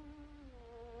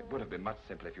 It would have been much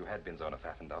simpler if you had been Zona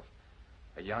Pfaffendorf,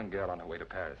 a young girl on her way to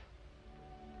Paris.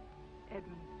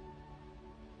 Edmund,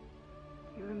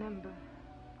 you remember,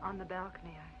 on the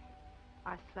balcony,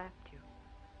 I slapped you.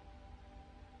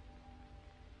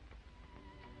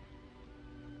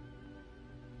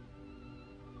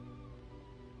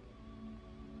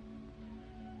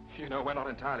 You know, we're not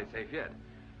entirely safe yet.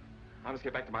 I must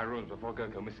get back to my rooms before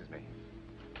Gurko misses me.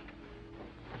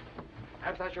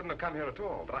 Perhaps I shouldn't have come here at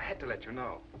all, but I had to let you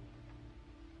know.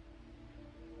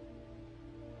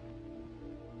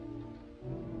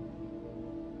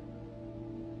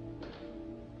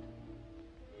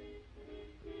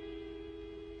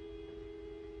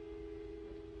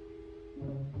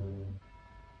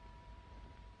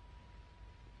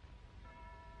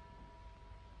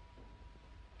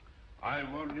 I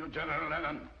warn you, General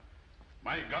Lennon.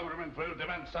 My government will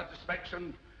demand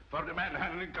satisfaction for the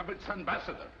manhandling of its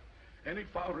ambassador. And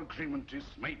if our agreement is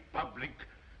made public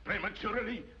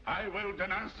prematurely, I will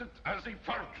denounce it as a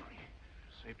forgery.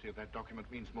 Safety of that document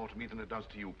means more to me than it does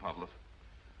to you, Pavlov.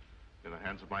 In the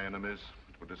hands of my enemies,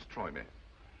 it would destroy me.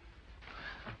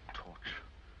 Torch.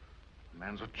 The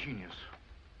man's a genius.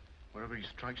 Wherever he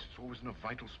strikes, it's always in a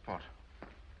vital spot.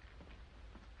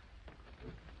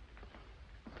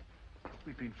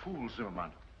 We've been fools,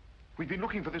 Zimmerman. We've been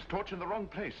looking for this torch in the wrong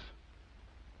place.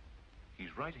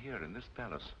 He's right here in this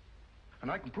palace.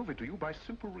 And I can prove it to you by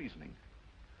simple reasoning.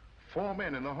 4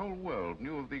 men in the whole world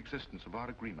knew of the existence of our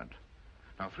agreement.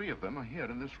 Now, 3 of them are here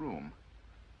in this room.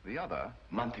 The other...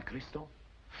 Monte Cristo?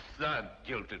 That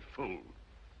jilted fool.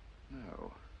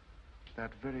 No.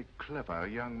 That very clever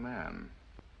young man.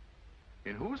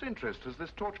 In whose interest has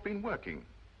this torch been working?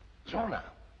 Zona.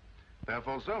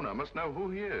 Therefore, Zona must know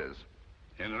who he is.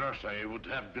 In Russia, he would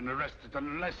have been arrested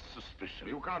on less suspicion.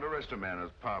 You can't arrest a man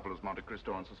as powerful as Monte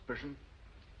Cristo on suspicion.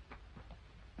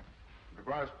 It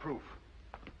requires proof.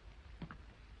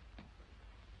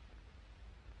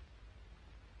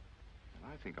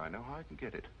 And I think I know how I can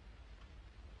get it.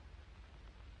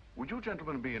 Would you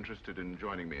gentlemen be interested in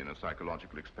joining me in a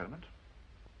psychological experiment?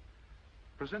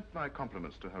 Present my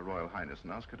compliments to Her Royal Highness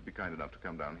and ask her to be kind enough to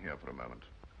come down here for a moment.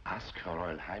 Ask Her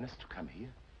Royal Highness to come here?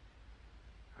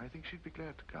 I think she'd be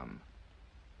glad to come.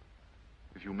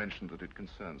 If you mentioned that it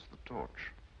concerns the torch.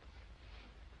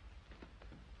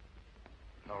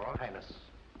 Her Royal Highness.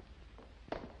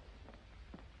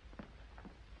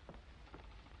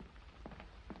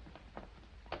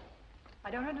 I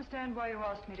don't understand why you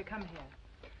asked me to come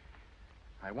here.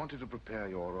 I wanted to prepare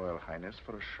your Royal Highness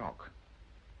for a shock.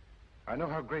 I know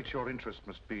how great your interest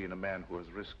must be in a man who has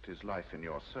risked his life in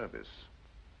your service.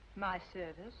 My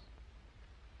service?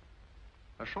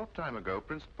 A short time ago,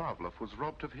 Prince Pavlov was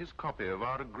robbed of his copy of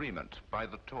our agreement by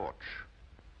the torch.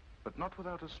 But not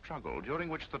without a struggle, during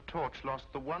which the torch lost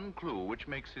the one clue which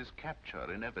makes his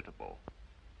capture inevitable.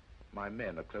 My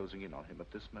men are closing in on him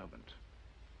at this moment.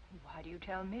 Why do you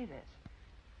tell me this?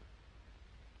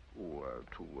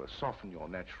 To soften your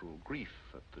natural grief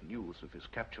at the news of his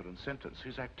capture and sentence,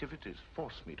 his activities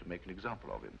force me to make an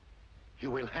example of him. You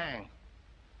will hang.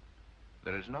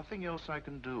 There is nothing else I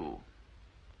can do.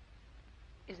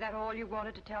 Is that all you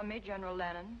wanted to tell me, General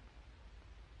Lennon?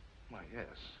 Why, yes.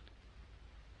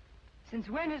 Since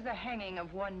when has the hanging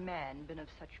of one man been of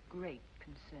such great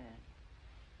concern?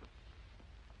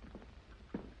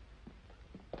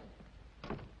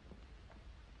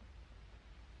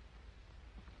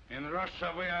 In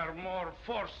Russia, we are more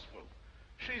forceful.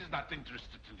 She's not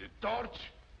interested in the torch.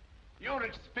 Your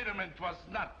experiment was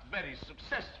not very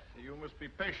successful. You must be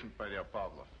patient, my dear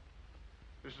Pavlov.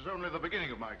 This is only the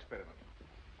beginning of my experiment.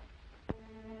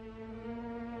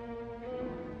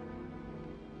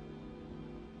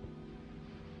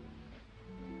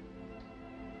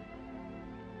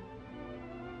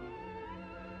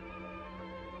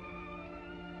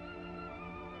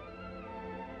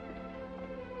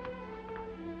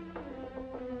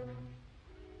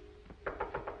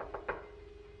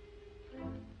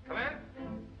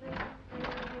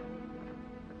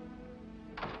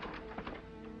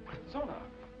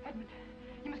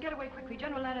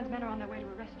 General Lannon's men are on their way to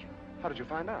arrest you. How did you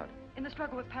find out? In the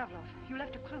struggle with Pavlov. You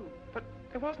left a clue. But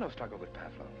there was no struggle with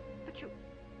Pavlov. But you...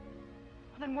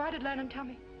 Well, then why did Lannon tell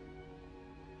me?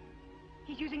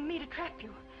 He's using me to trap you.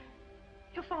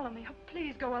 He'll follow me. Oh,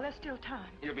 please go while there's still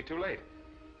time. He'll be too late.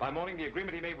 By morning, the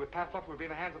agreement he made with Pavlov will be in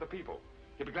the hands of the people.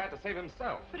 He'll be glad to save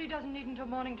himself. But he doesn't need until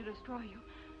morning to destroy you.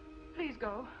 Please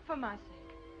go, for my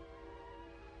sake.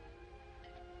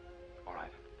 All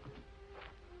right.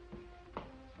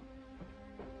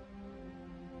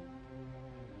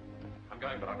 I'm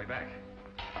going, but I'll be back.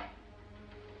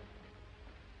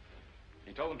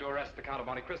 He told them to arrest the Count of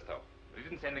Monte Cristo, but he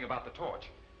didn't say anything about the torch.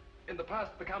 In the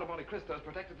past, the Count of Monte Cristo has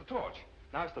protected the torch.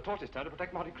 Now it's the torch's turn to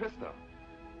protect Monte Cristo.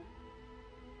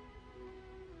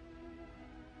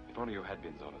 If only you had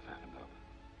been Zona Pfaffendahl.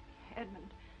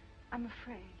 Edmund, I'm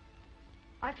afraid.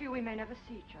 I fear we may never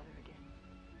see each other again.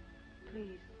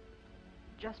 Please,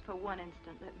 just for one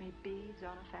instant, let me be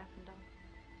Zona Pfaffendahl.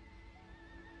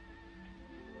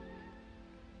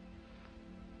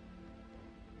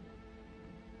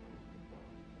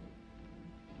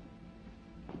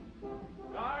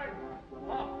 Guard!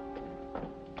 Off!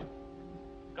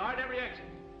 Guard every exit.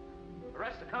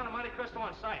 Arrest the Count of Monte Cristo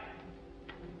on sight.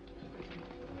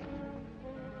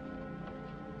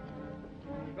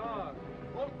 Guard!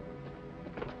 Halt!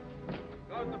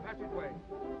 Guard the passageway.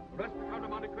 Arrest the Count of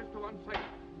Monte Cristo on sight.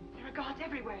 There are guards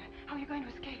everywhere. How are you going to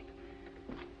escape?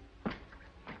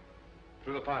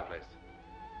 Through the fireplace.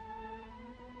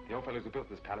 The old fellows who built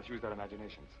this palace used their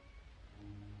imaginations.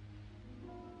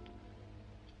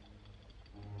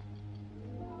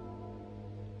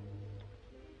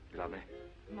 You love me?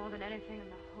 More than anything in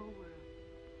the whole world.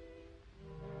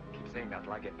 Keep saying that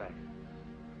till I get back.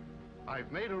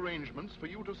 I've made arrangements for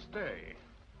you to stay.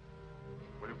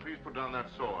 Will you please put down that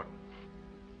sword?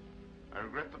 I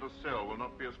regret that a cell will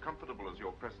not be as comfortable as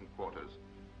your present quarters,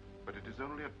 but it is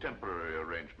only a temporary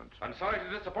arrangement. I'm sorry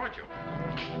to disappoint you.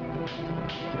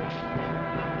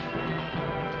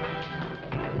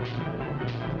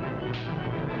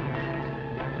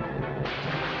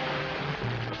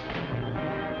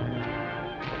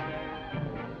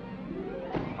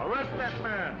 Arrest that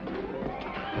man!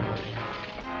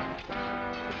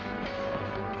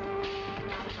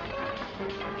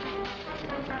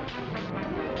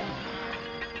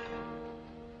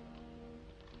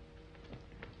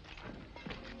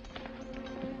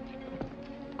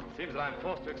 Seems that I'm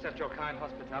forced to accept your kind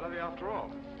hospitality after all.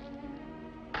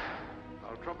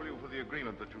 I'll trouble you for the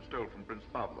agreement that you stole from Prince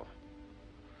Pavlov.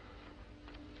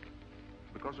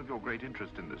 Because of your great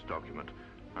interest in this document,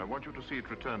 I want you to see it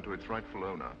returned to its rightful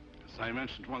owner. As I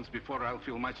mentioned once before, I'll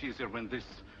feel much easier when this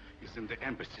is in the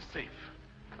embassy safe.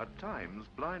 At times,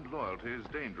 blind loyalty is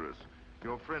dangerous.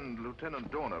 Your friend,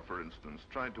 Lieutenant Dorner, for instance,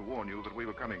 tried to warn you that we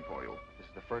were coming for you. This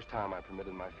is the first time I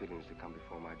permitted my feelings to come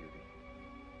before my duty.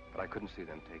 But I couldn't see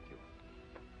them take you.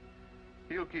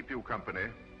 He'll keep you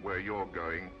company where you're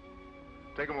going.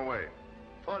 Take him away.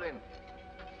 Fall in.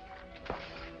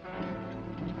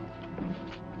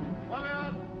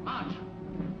 Warrior, march!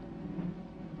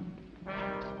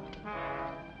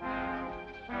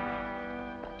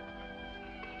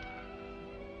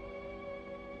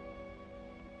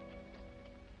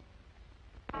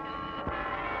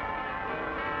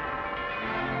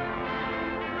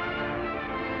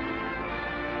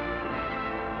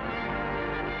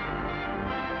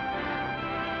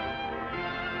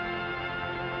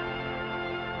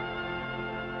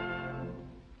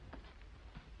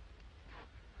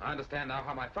 I understand now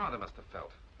how my father must have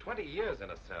felt. 20 years in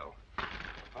a cell.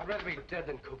 I'd rather be dead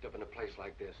than cooped up in a place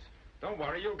like this. Don't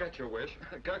worry, you'll get your wish.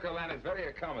 Gerkolan is very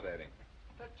accommodating.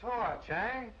 The torch,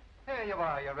 eh? Here you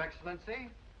are, Your Excellency.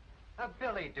 A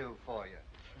billy due for you.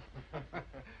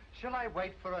 Shall I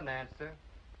wait for an answer?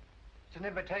 It's an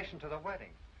invitation to the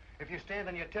wedding. If you stand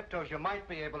on your tiptoes, you might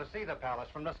be able to see the palace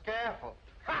from the scaffold.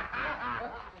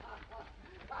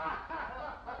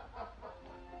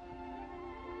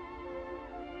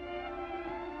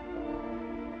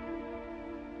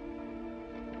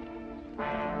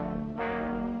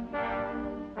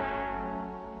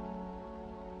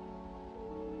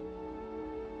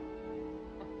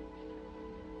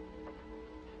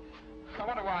 I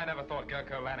wonder why I never thought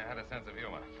Gerkolan had a sense of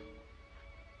humor.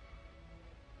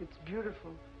 It's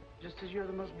beautiful, just as you're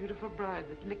the most beautiful bride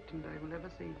that Lichtenberg will ever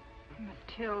see.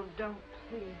 Mathilde, don't,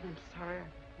 please. I'm sorry,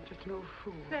 I'm just no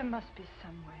fool. There must be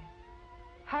some way.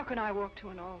 How can I walk to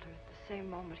an altar at the same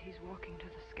moment he's walking to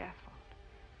the scaffold?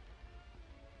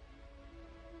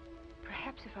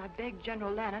 Perhaps if I begged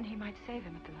General Lannon, he might save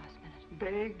him at the last minute.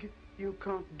 Beg? You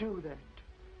can't do that.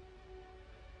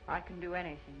 I can do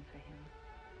anything for him,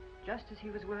 just as he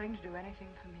was willing to do anything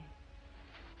for me.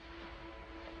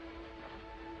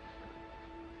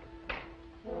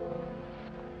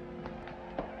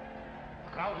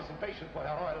 The crowd is impatient for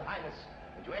Her Royal Highness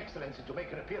and Your Excellency to make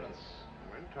her appearance.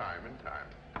 In time, in time.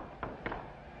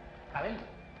 Come in.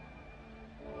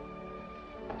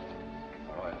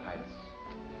 Her Royal Highness.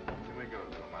 Here we go,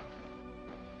 Wilma.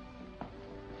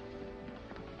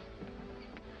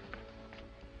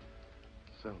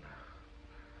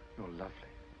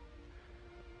 lovely.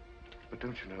 But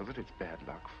don't you know that it's bad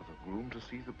luck for the groom to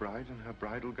see the bride in her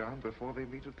bridal gown before they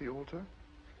meet at the altar?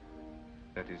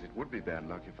 That is, it would be bad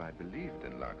luck if I believed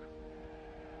in luck.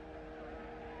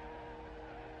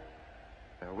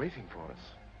 They're waiting for us.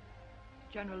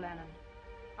 General Lennon,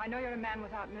 I know you're a man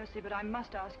without mercy, but I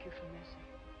must ask you for mercy.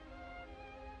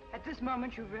 At this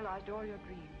moment, you've realized all your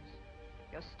dreams.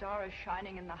 Your star is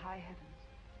shining in the high heavens.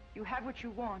 You have what you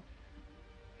want.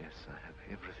 Yes, I have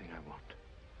everything I want.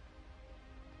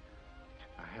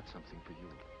 I have something for you.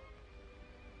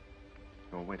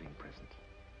 Your wedding present.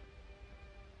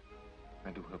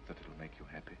 I do hope that it'll make you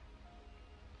happy.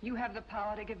 You have the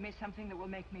power to give me something that will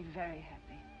make me very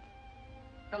happy.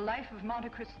 The life of Monte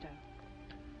Cristo.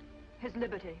 His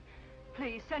liberty.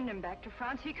 Please, send him back to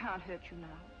France. He can't hurt you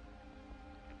now.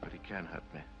 But he can hurt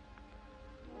me.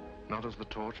 Not as the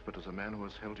torch, but as a man who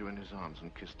has held you in his arms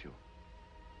and kissed you.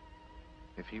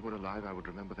 If he were alive, I would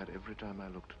remember that every time I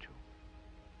looked at you.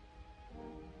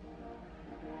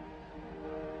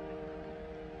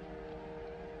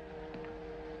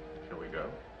 Shall we go?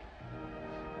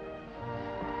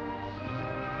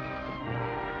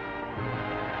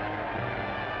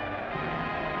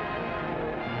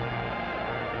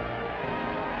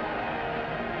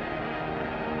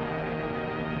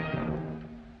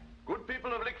 Good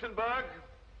people of Lichtenberg,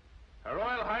 Her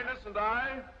Royal Highness and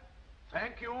I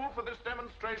thank you for this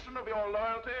demonstration of your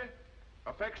loyalty,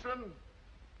 affection,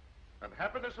 and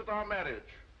happiness at our marriage.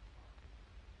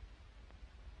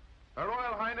 Her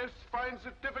Royal Highness finds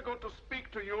it difficult to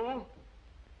speak to you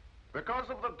because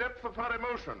of the depth of her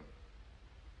emotion.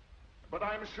 But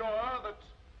I'm sure that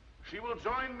she will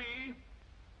join me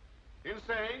in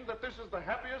saying that this is the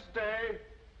happiest day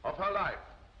of her life.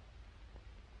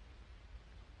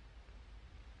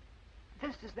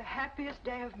 This is the happiest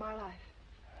day of my life.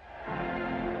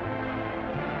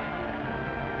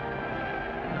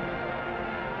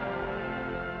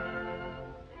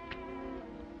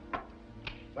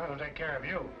 That'll take care of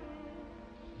you.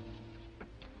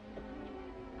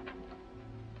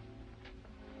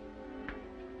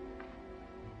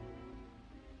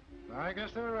 I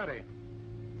guess they're ready.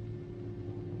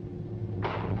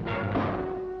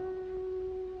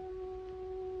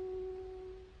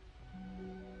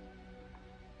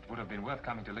 It would have been worth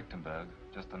coming to Lichtenberg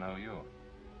just to know you,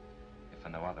 if for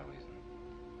no other reason.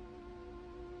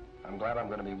 I'm glad I'm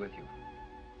going to be with you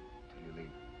till you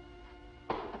leave.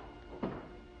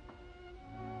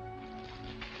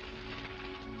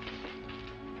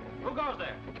 Who goes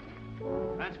there?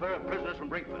 Transfer of prisoners from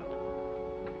Brinkfield.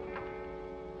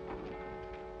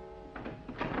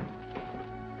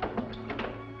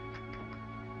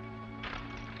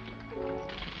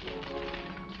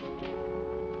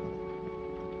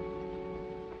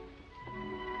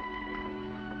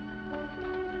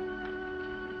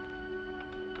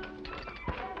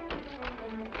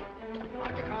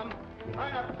 On you come.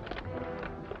 Line up.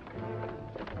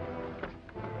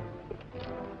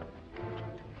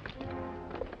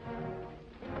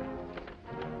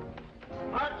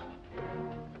 March.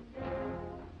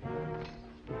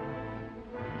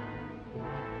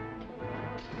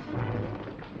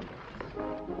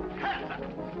 Hands up.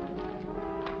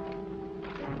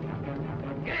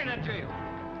 Get in that jail.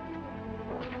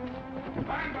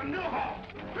 Find the Newhall!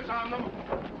 Disarm them.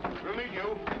 We'll need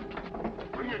you.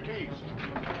 Bring your keys.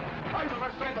 Find the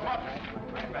rest of them up.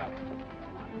 Right back.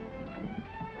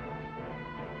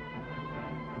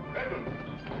 Edmund!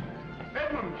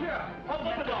 Edmund, here!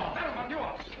 Open the door. Edmund, you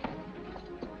up!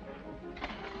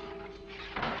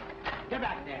 Get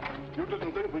back there. You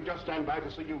didn't think we'd just stand by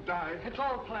to see you die? It's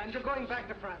all planned. You're going back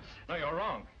to France. No, you're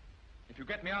wrong. If you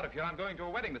get me out of here, I'm going to a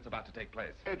wedding that's about to take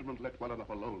place. Edmund, let well enough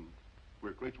alone.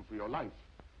 We're grateful for your life.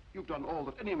 You've done all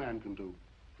that any man can do.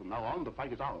 From now on, the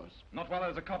fight is ours. Not while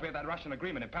there's a copy of that Russian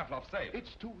agreement in Pavlov's safe.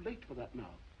 It's too late for that now.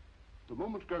 The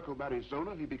moment Gurko marries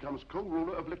Zona, he becomes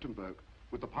co-ruler of Lichtenberg,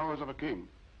 with the powers of a king.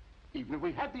 Even if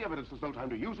we had the evidence, there's no time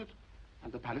to use it,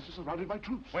 and the palace is surrounded by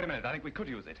troops. Wait a minute, I think we could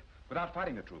use it, without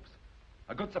fighting the troops.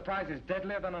 A good surprise is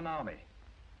deadlier than an army.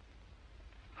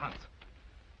 Hans,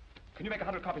 can you make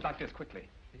 100 copies like this quickly?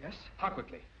 Yes? How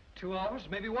quickly? 2 hours,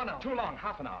 maybe 1 hour. Too long,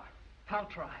 half an hour. I'll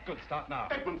try. Good, start now.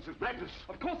 Edmund, this is madness.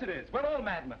 Of course it is. We're all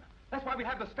madmen. That's why we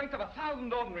have the strength of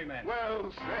 1,000 ordinary men.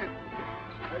 Well said.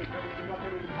 There's everything up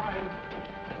there in time.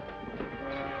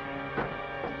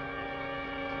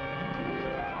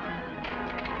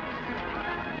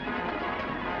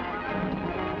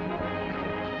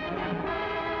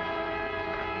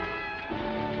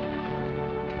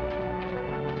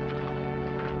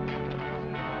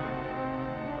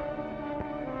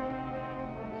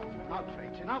 Out, Faye.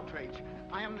 It's an outrage.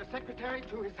 I am the secretary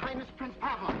to His Highness Prince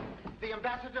Pavlov, the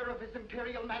ambassador of His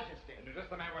Imperial Majesty. And you're just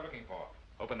the man we're looking for.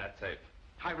 Open that safe.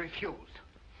 I refuse.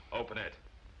 Open it.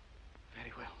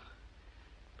 Very well.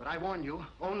 But I warn you,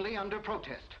 only under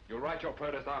protest. You'll write your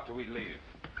protest after we leave.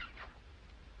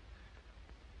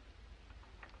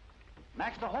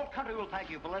 Max, the whole country will thank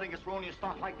you for letting us ruin your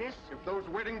stock like this. If those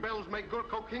wedding bells make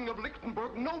Gurko king of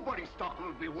Lichtenberg, nobody's stock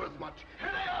will be worth much.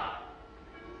 Here they are!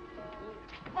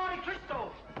 Monte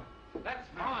Cristo! That's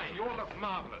fine. You all look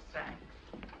marvelous. Thanks.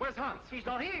 Where's Hans? He's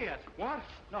not here yet. What?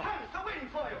 No. Hans, I'm waiting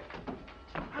for you.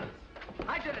 Hans,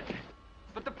 I did it.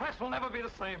 But the press will never be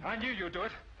the same. I knew you'd do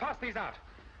it. Pass these out.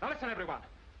 Now listen, everyone.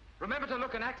 Remember to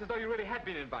look and act as though you really had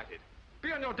been invited.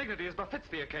 Be on your dignity as befits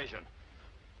the occasion.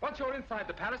 Once you're inside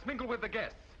the palace, mingle with the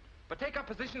guests. But take up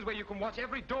positions where you can watch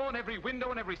every door and every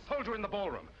window and every soldier in the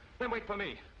ballroom. Then wait for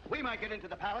me. We might get into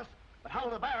the palace, but how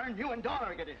will the Baron, you and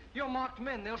Donner get in? You're marked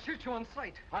men. They'll shoot you on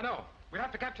sight. I know. We'll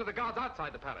have to capture the guards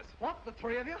outside the palace. What, the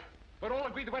three of you? We're all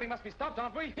agreed the wedding must be stopped,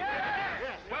 aren't we? Yes!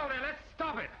 Yes! Well, then, let's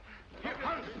stop it. Here,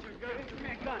 Hans! Give me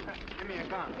a gun. Give me a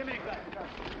gun. Give me a gun.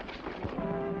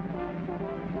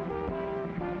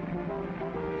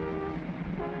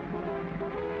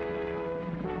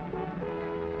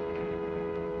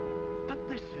 But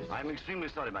this is... I'm extremely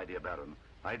sorry, my dear Baron.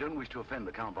 I don't wish to offend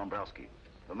the Count Dombrowski.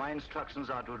 But my instructions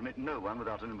are to admit no one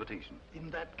without an invitation. In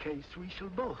that case, we shall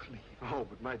both leave. Oh,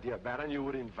 but my dear Baron, you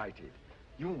were invited.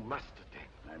 You must attend.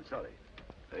 I'm sorry.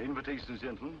 Invitations,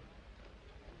 gentlemen.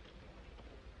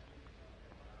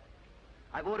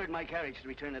 I've ordered my carriage to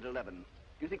return at 11. Do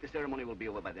you think the ceremony will be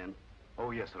over by then?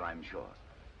 Oh, yes, sir, I'm sure.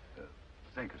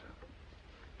 Thank you,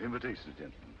 sir. Invitations,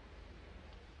 gentlemen.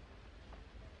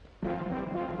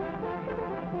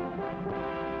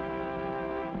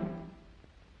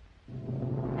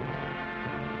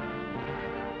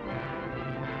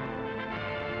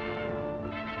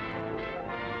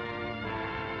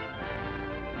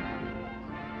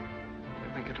 You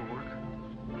think it'll work?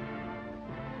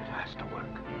 It has to work.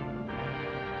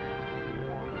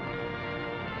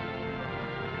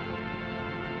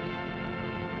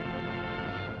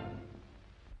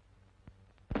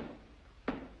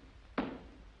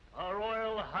 Her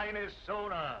Royal Highness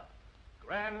Zona,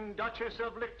 Grand Duchess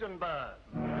of Lichtenberg.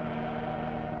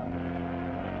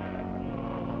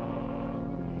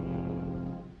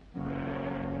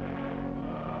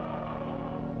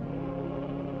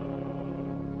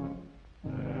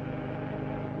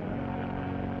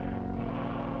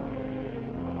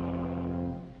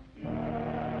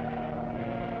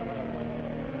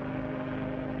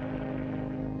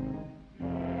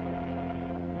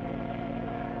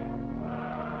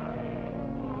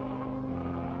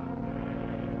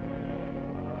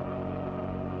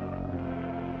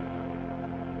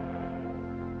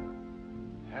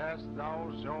 Hast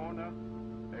thou, Zona,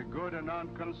 a good and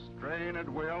unconstrained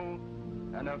will,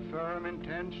 and a firm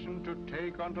intention to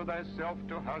take unto thyself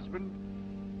to husband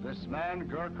this man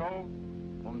Gurko,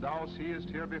 whom thou seest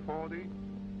here before thee?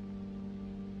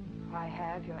 I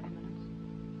have, Your Eminence.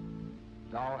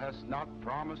 Thou hast not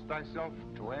promised thyself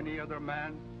to any other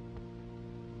man?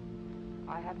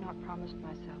 I have not promised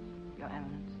myself, Your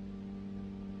Eminence.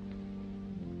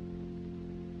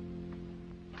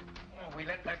 Oh, we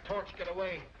let that torch get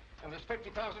away, and there's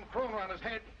 50,000 kroner on his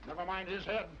head. Never mind his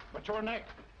head, but your neck.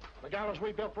 The gallows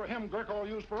we built for him, Gurko will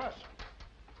use for us.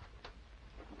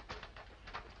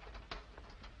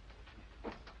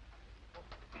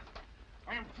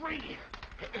 I am free.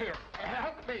 Here,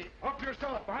 help me. Help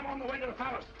yourself. I'm on the way to the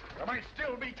palace. There might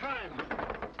still be time.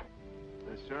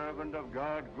 The servant of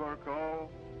God, Gurko,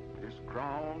 is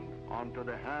crowned unto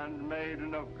the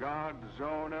handmaiden of God,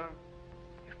 Zona.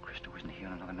 If Cristo isn't here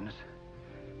in another minute,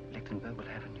 Lichtenberg will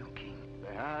have a new king.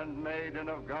 The handmaiden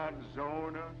of God,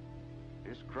 Zona,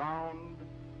 is crowned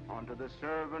unto the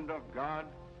servant of God,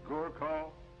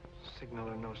 Gurko. Signal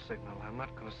or no signal, I'm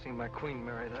not going to see my queen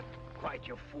marry that. Quiet,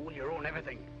 you fool. You ruin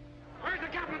everything. Where's the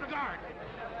captain of the guard?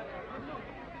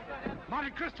 Monte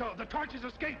Cristo, the torch has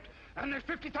escaped, and there's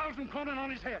 50,000 kroner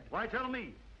on his head. Why, tell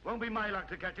me. Won't be my luck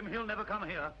to catch him. He'll never come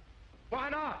here. Why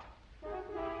not?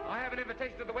 I have an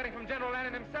invitation to the wedding from General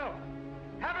Lannon himself.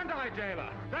 Haven't I, jailer?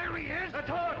 There he is! The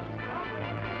torch!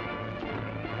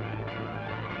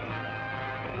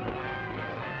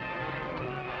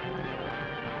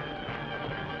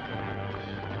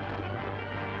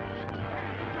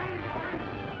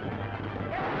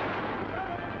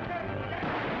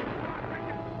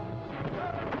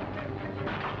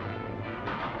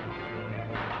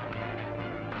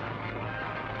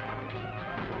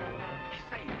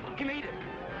 He made it.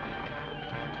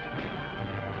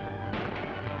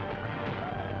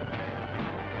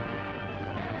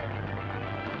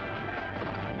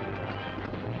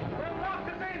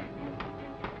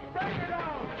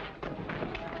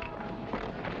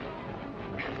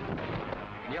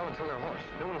 yell until they're hoarse.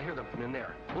 No one will hear them from in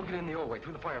there. We'll get in the old way,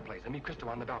 through the fireplace, and meet Cristo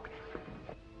on the balcony.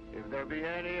 If there be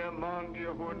any among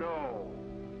you who know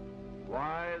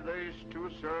why these two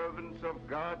servants of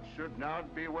God should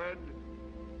not be wed,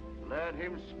 let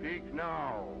him speak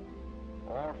now,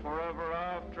 or forever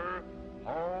after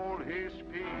hold his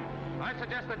peace. I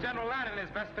suggest that General Lannon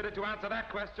is best fitted to answer that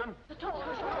question. The torch!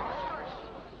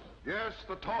 Yes,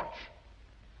 the torch.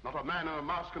 Not a man in a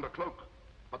mask and a cloak,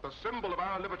 but the symbol of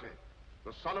our liberty.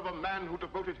 The son of a man who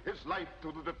devoted his life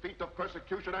to the defeat of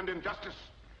persecution and injustice.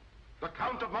 The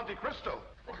Count of Monte Cristo.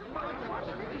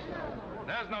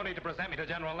 There's no need to present me to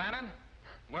General Lannon.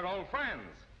 We're old friends.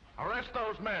 Arrest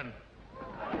those men.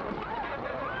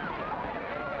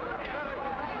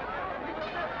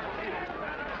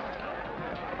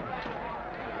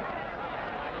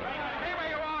 Stay where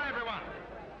you are, everyone.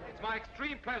 It's my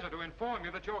extreme pleasure to inform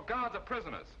you that your guards are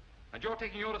prisoners, and you're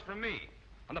taking orders from me.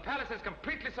 And the palace is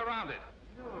completely surrounded.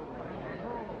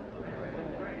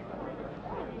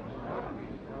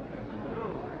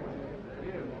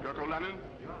 Gurko Lannon,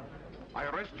 I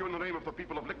arrest you in the name of the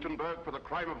people of Lichtenberg for the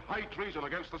crime of high treason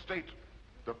against the state,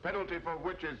 the penalty for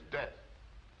which is death.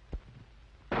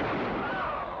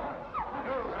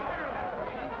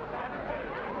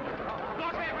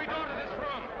 Lock every door to this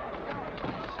room.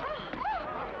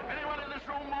 Anyone in this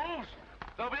room moves,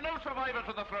 there'll be no survivor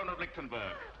to the throne of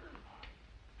Lichtenberg.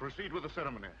 Proceed with the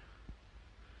ceremony.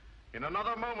 In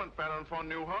another moment, Baron von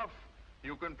Neuhoff,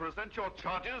 you can present your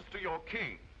charges to your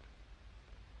king.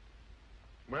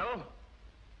 Well,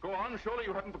 go on. Surely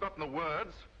you haven't forgotten the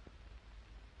words.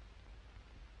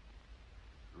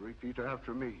 Repeat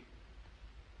after me.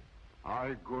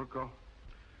 I, Gurko,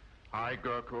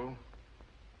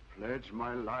 pledge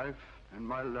my life and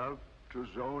my love to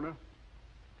Zona.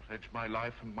 Pledge my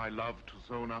life and my love to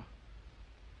Zona.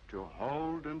 To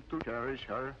hold and to cherish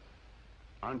her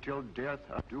until death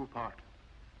us do part.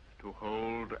 To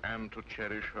hold and to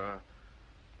cherish her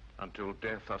until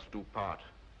death us do part.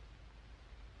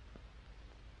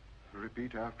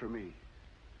 Repeat after me.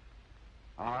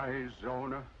 I,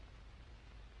 Zona,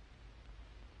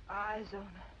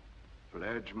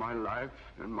 pledge my life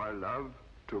and my love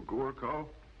to Gurko.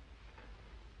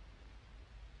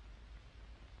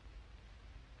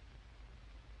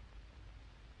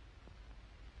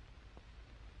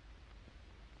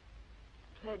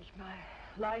 Pledge my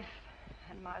life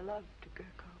and my love to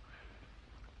Gurko.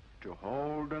 To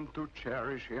hold and to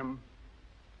cherish him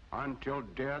until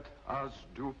death us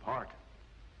do part.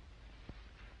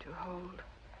 To hold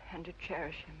and to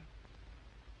cherish him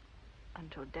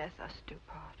until death us do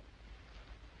part.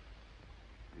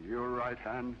 Your right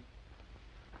hand.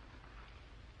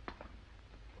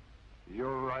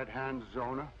 Your right hand,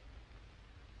 Zona.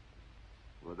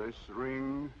 With this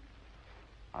ring,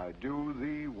 I do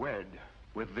thee wed.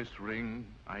 With this ring,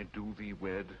 I do thee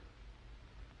wed.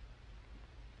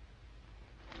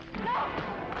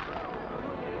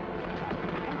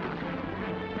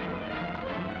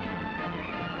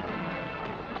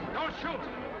 Don't shoot!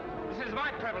 This is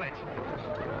my privilege.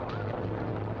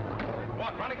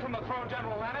 What, running from the throne,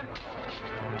 General Lannon?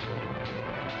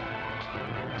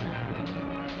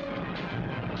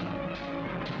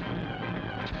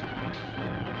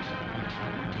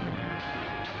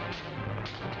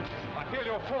 I feel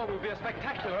your fall will be as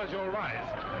spectacular as your rise.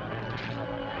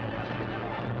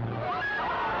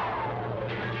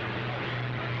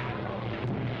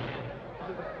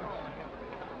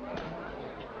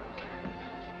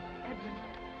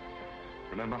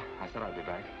 Remember, I said I'd be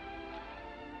back.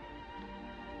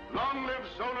 Long live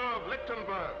Zona of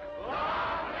Lichtenberg!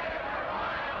 Long live her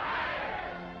Royal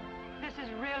Highness! This is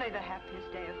really the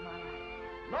happiest day of my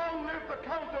life. Long live the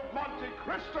Count of Monte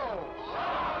Cristo!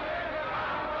 Long live the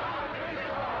Count of Monte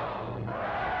Cristo!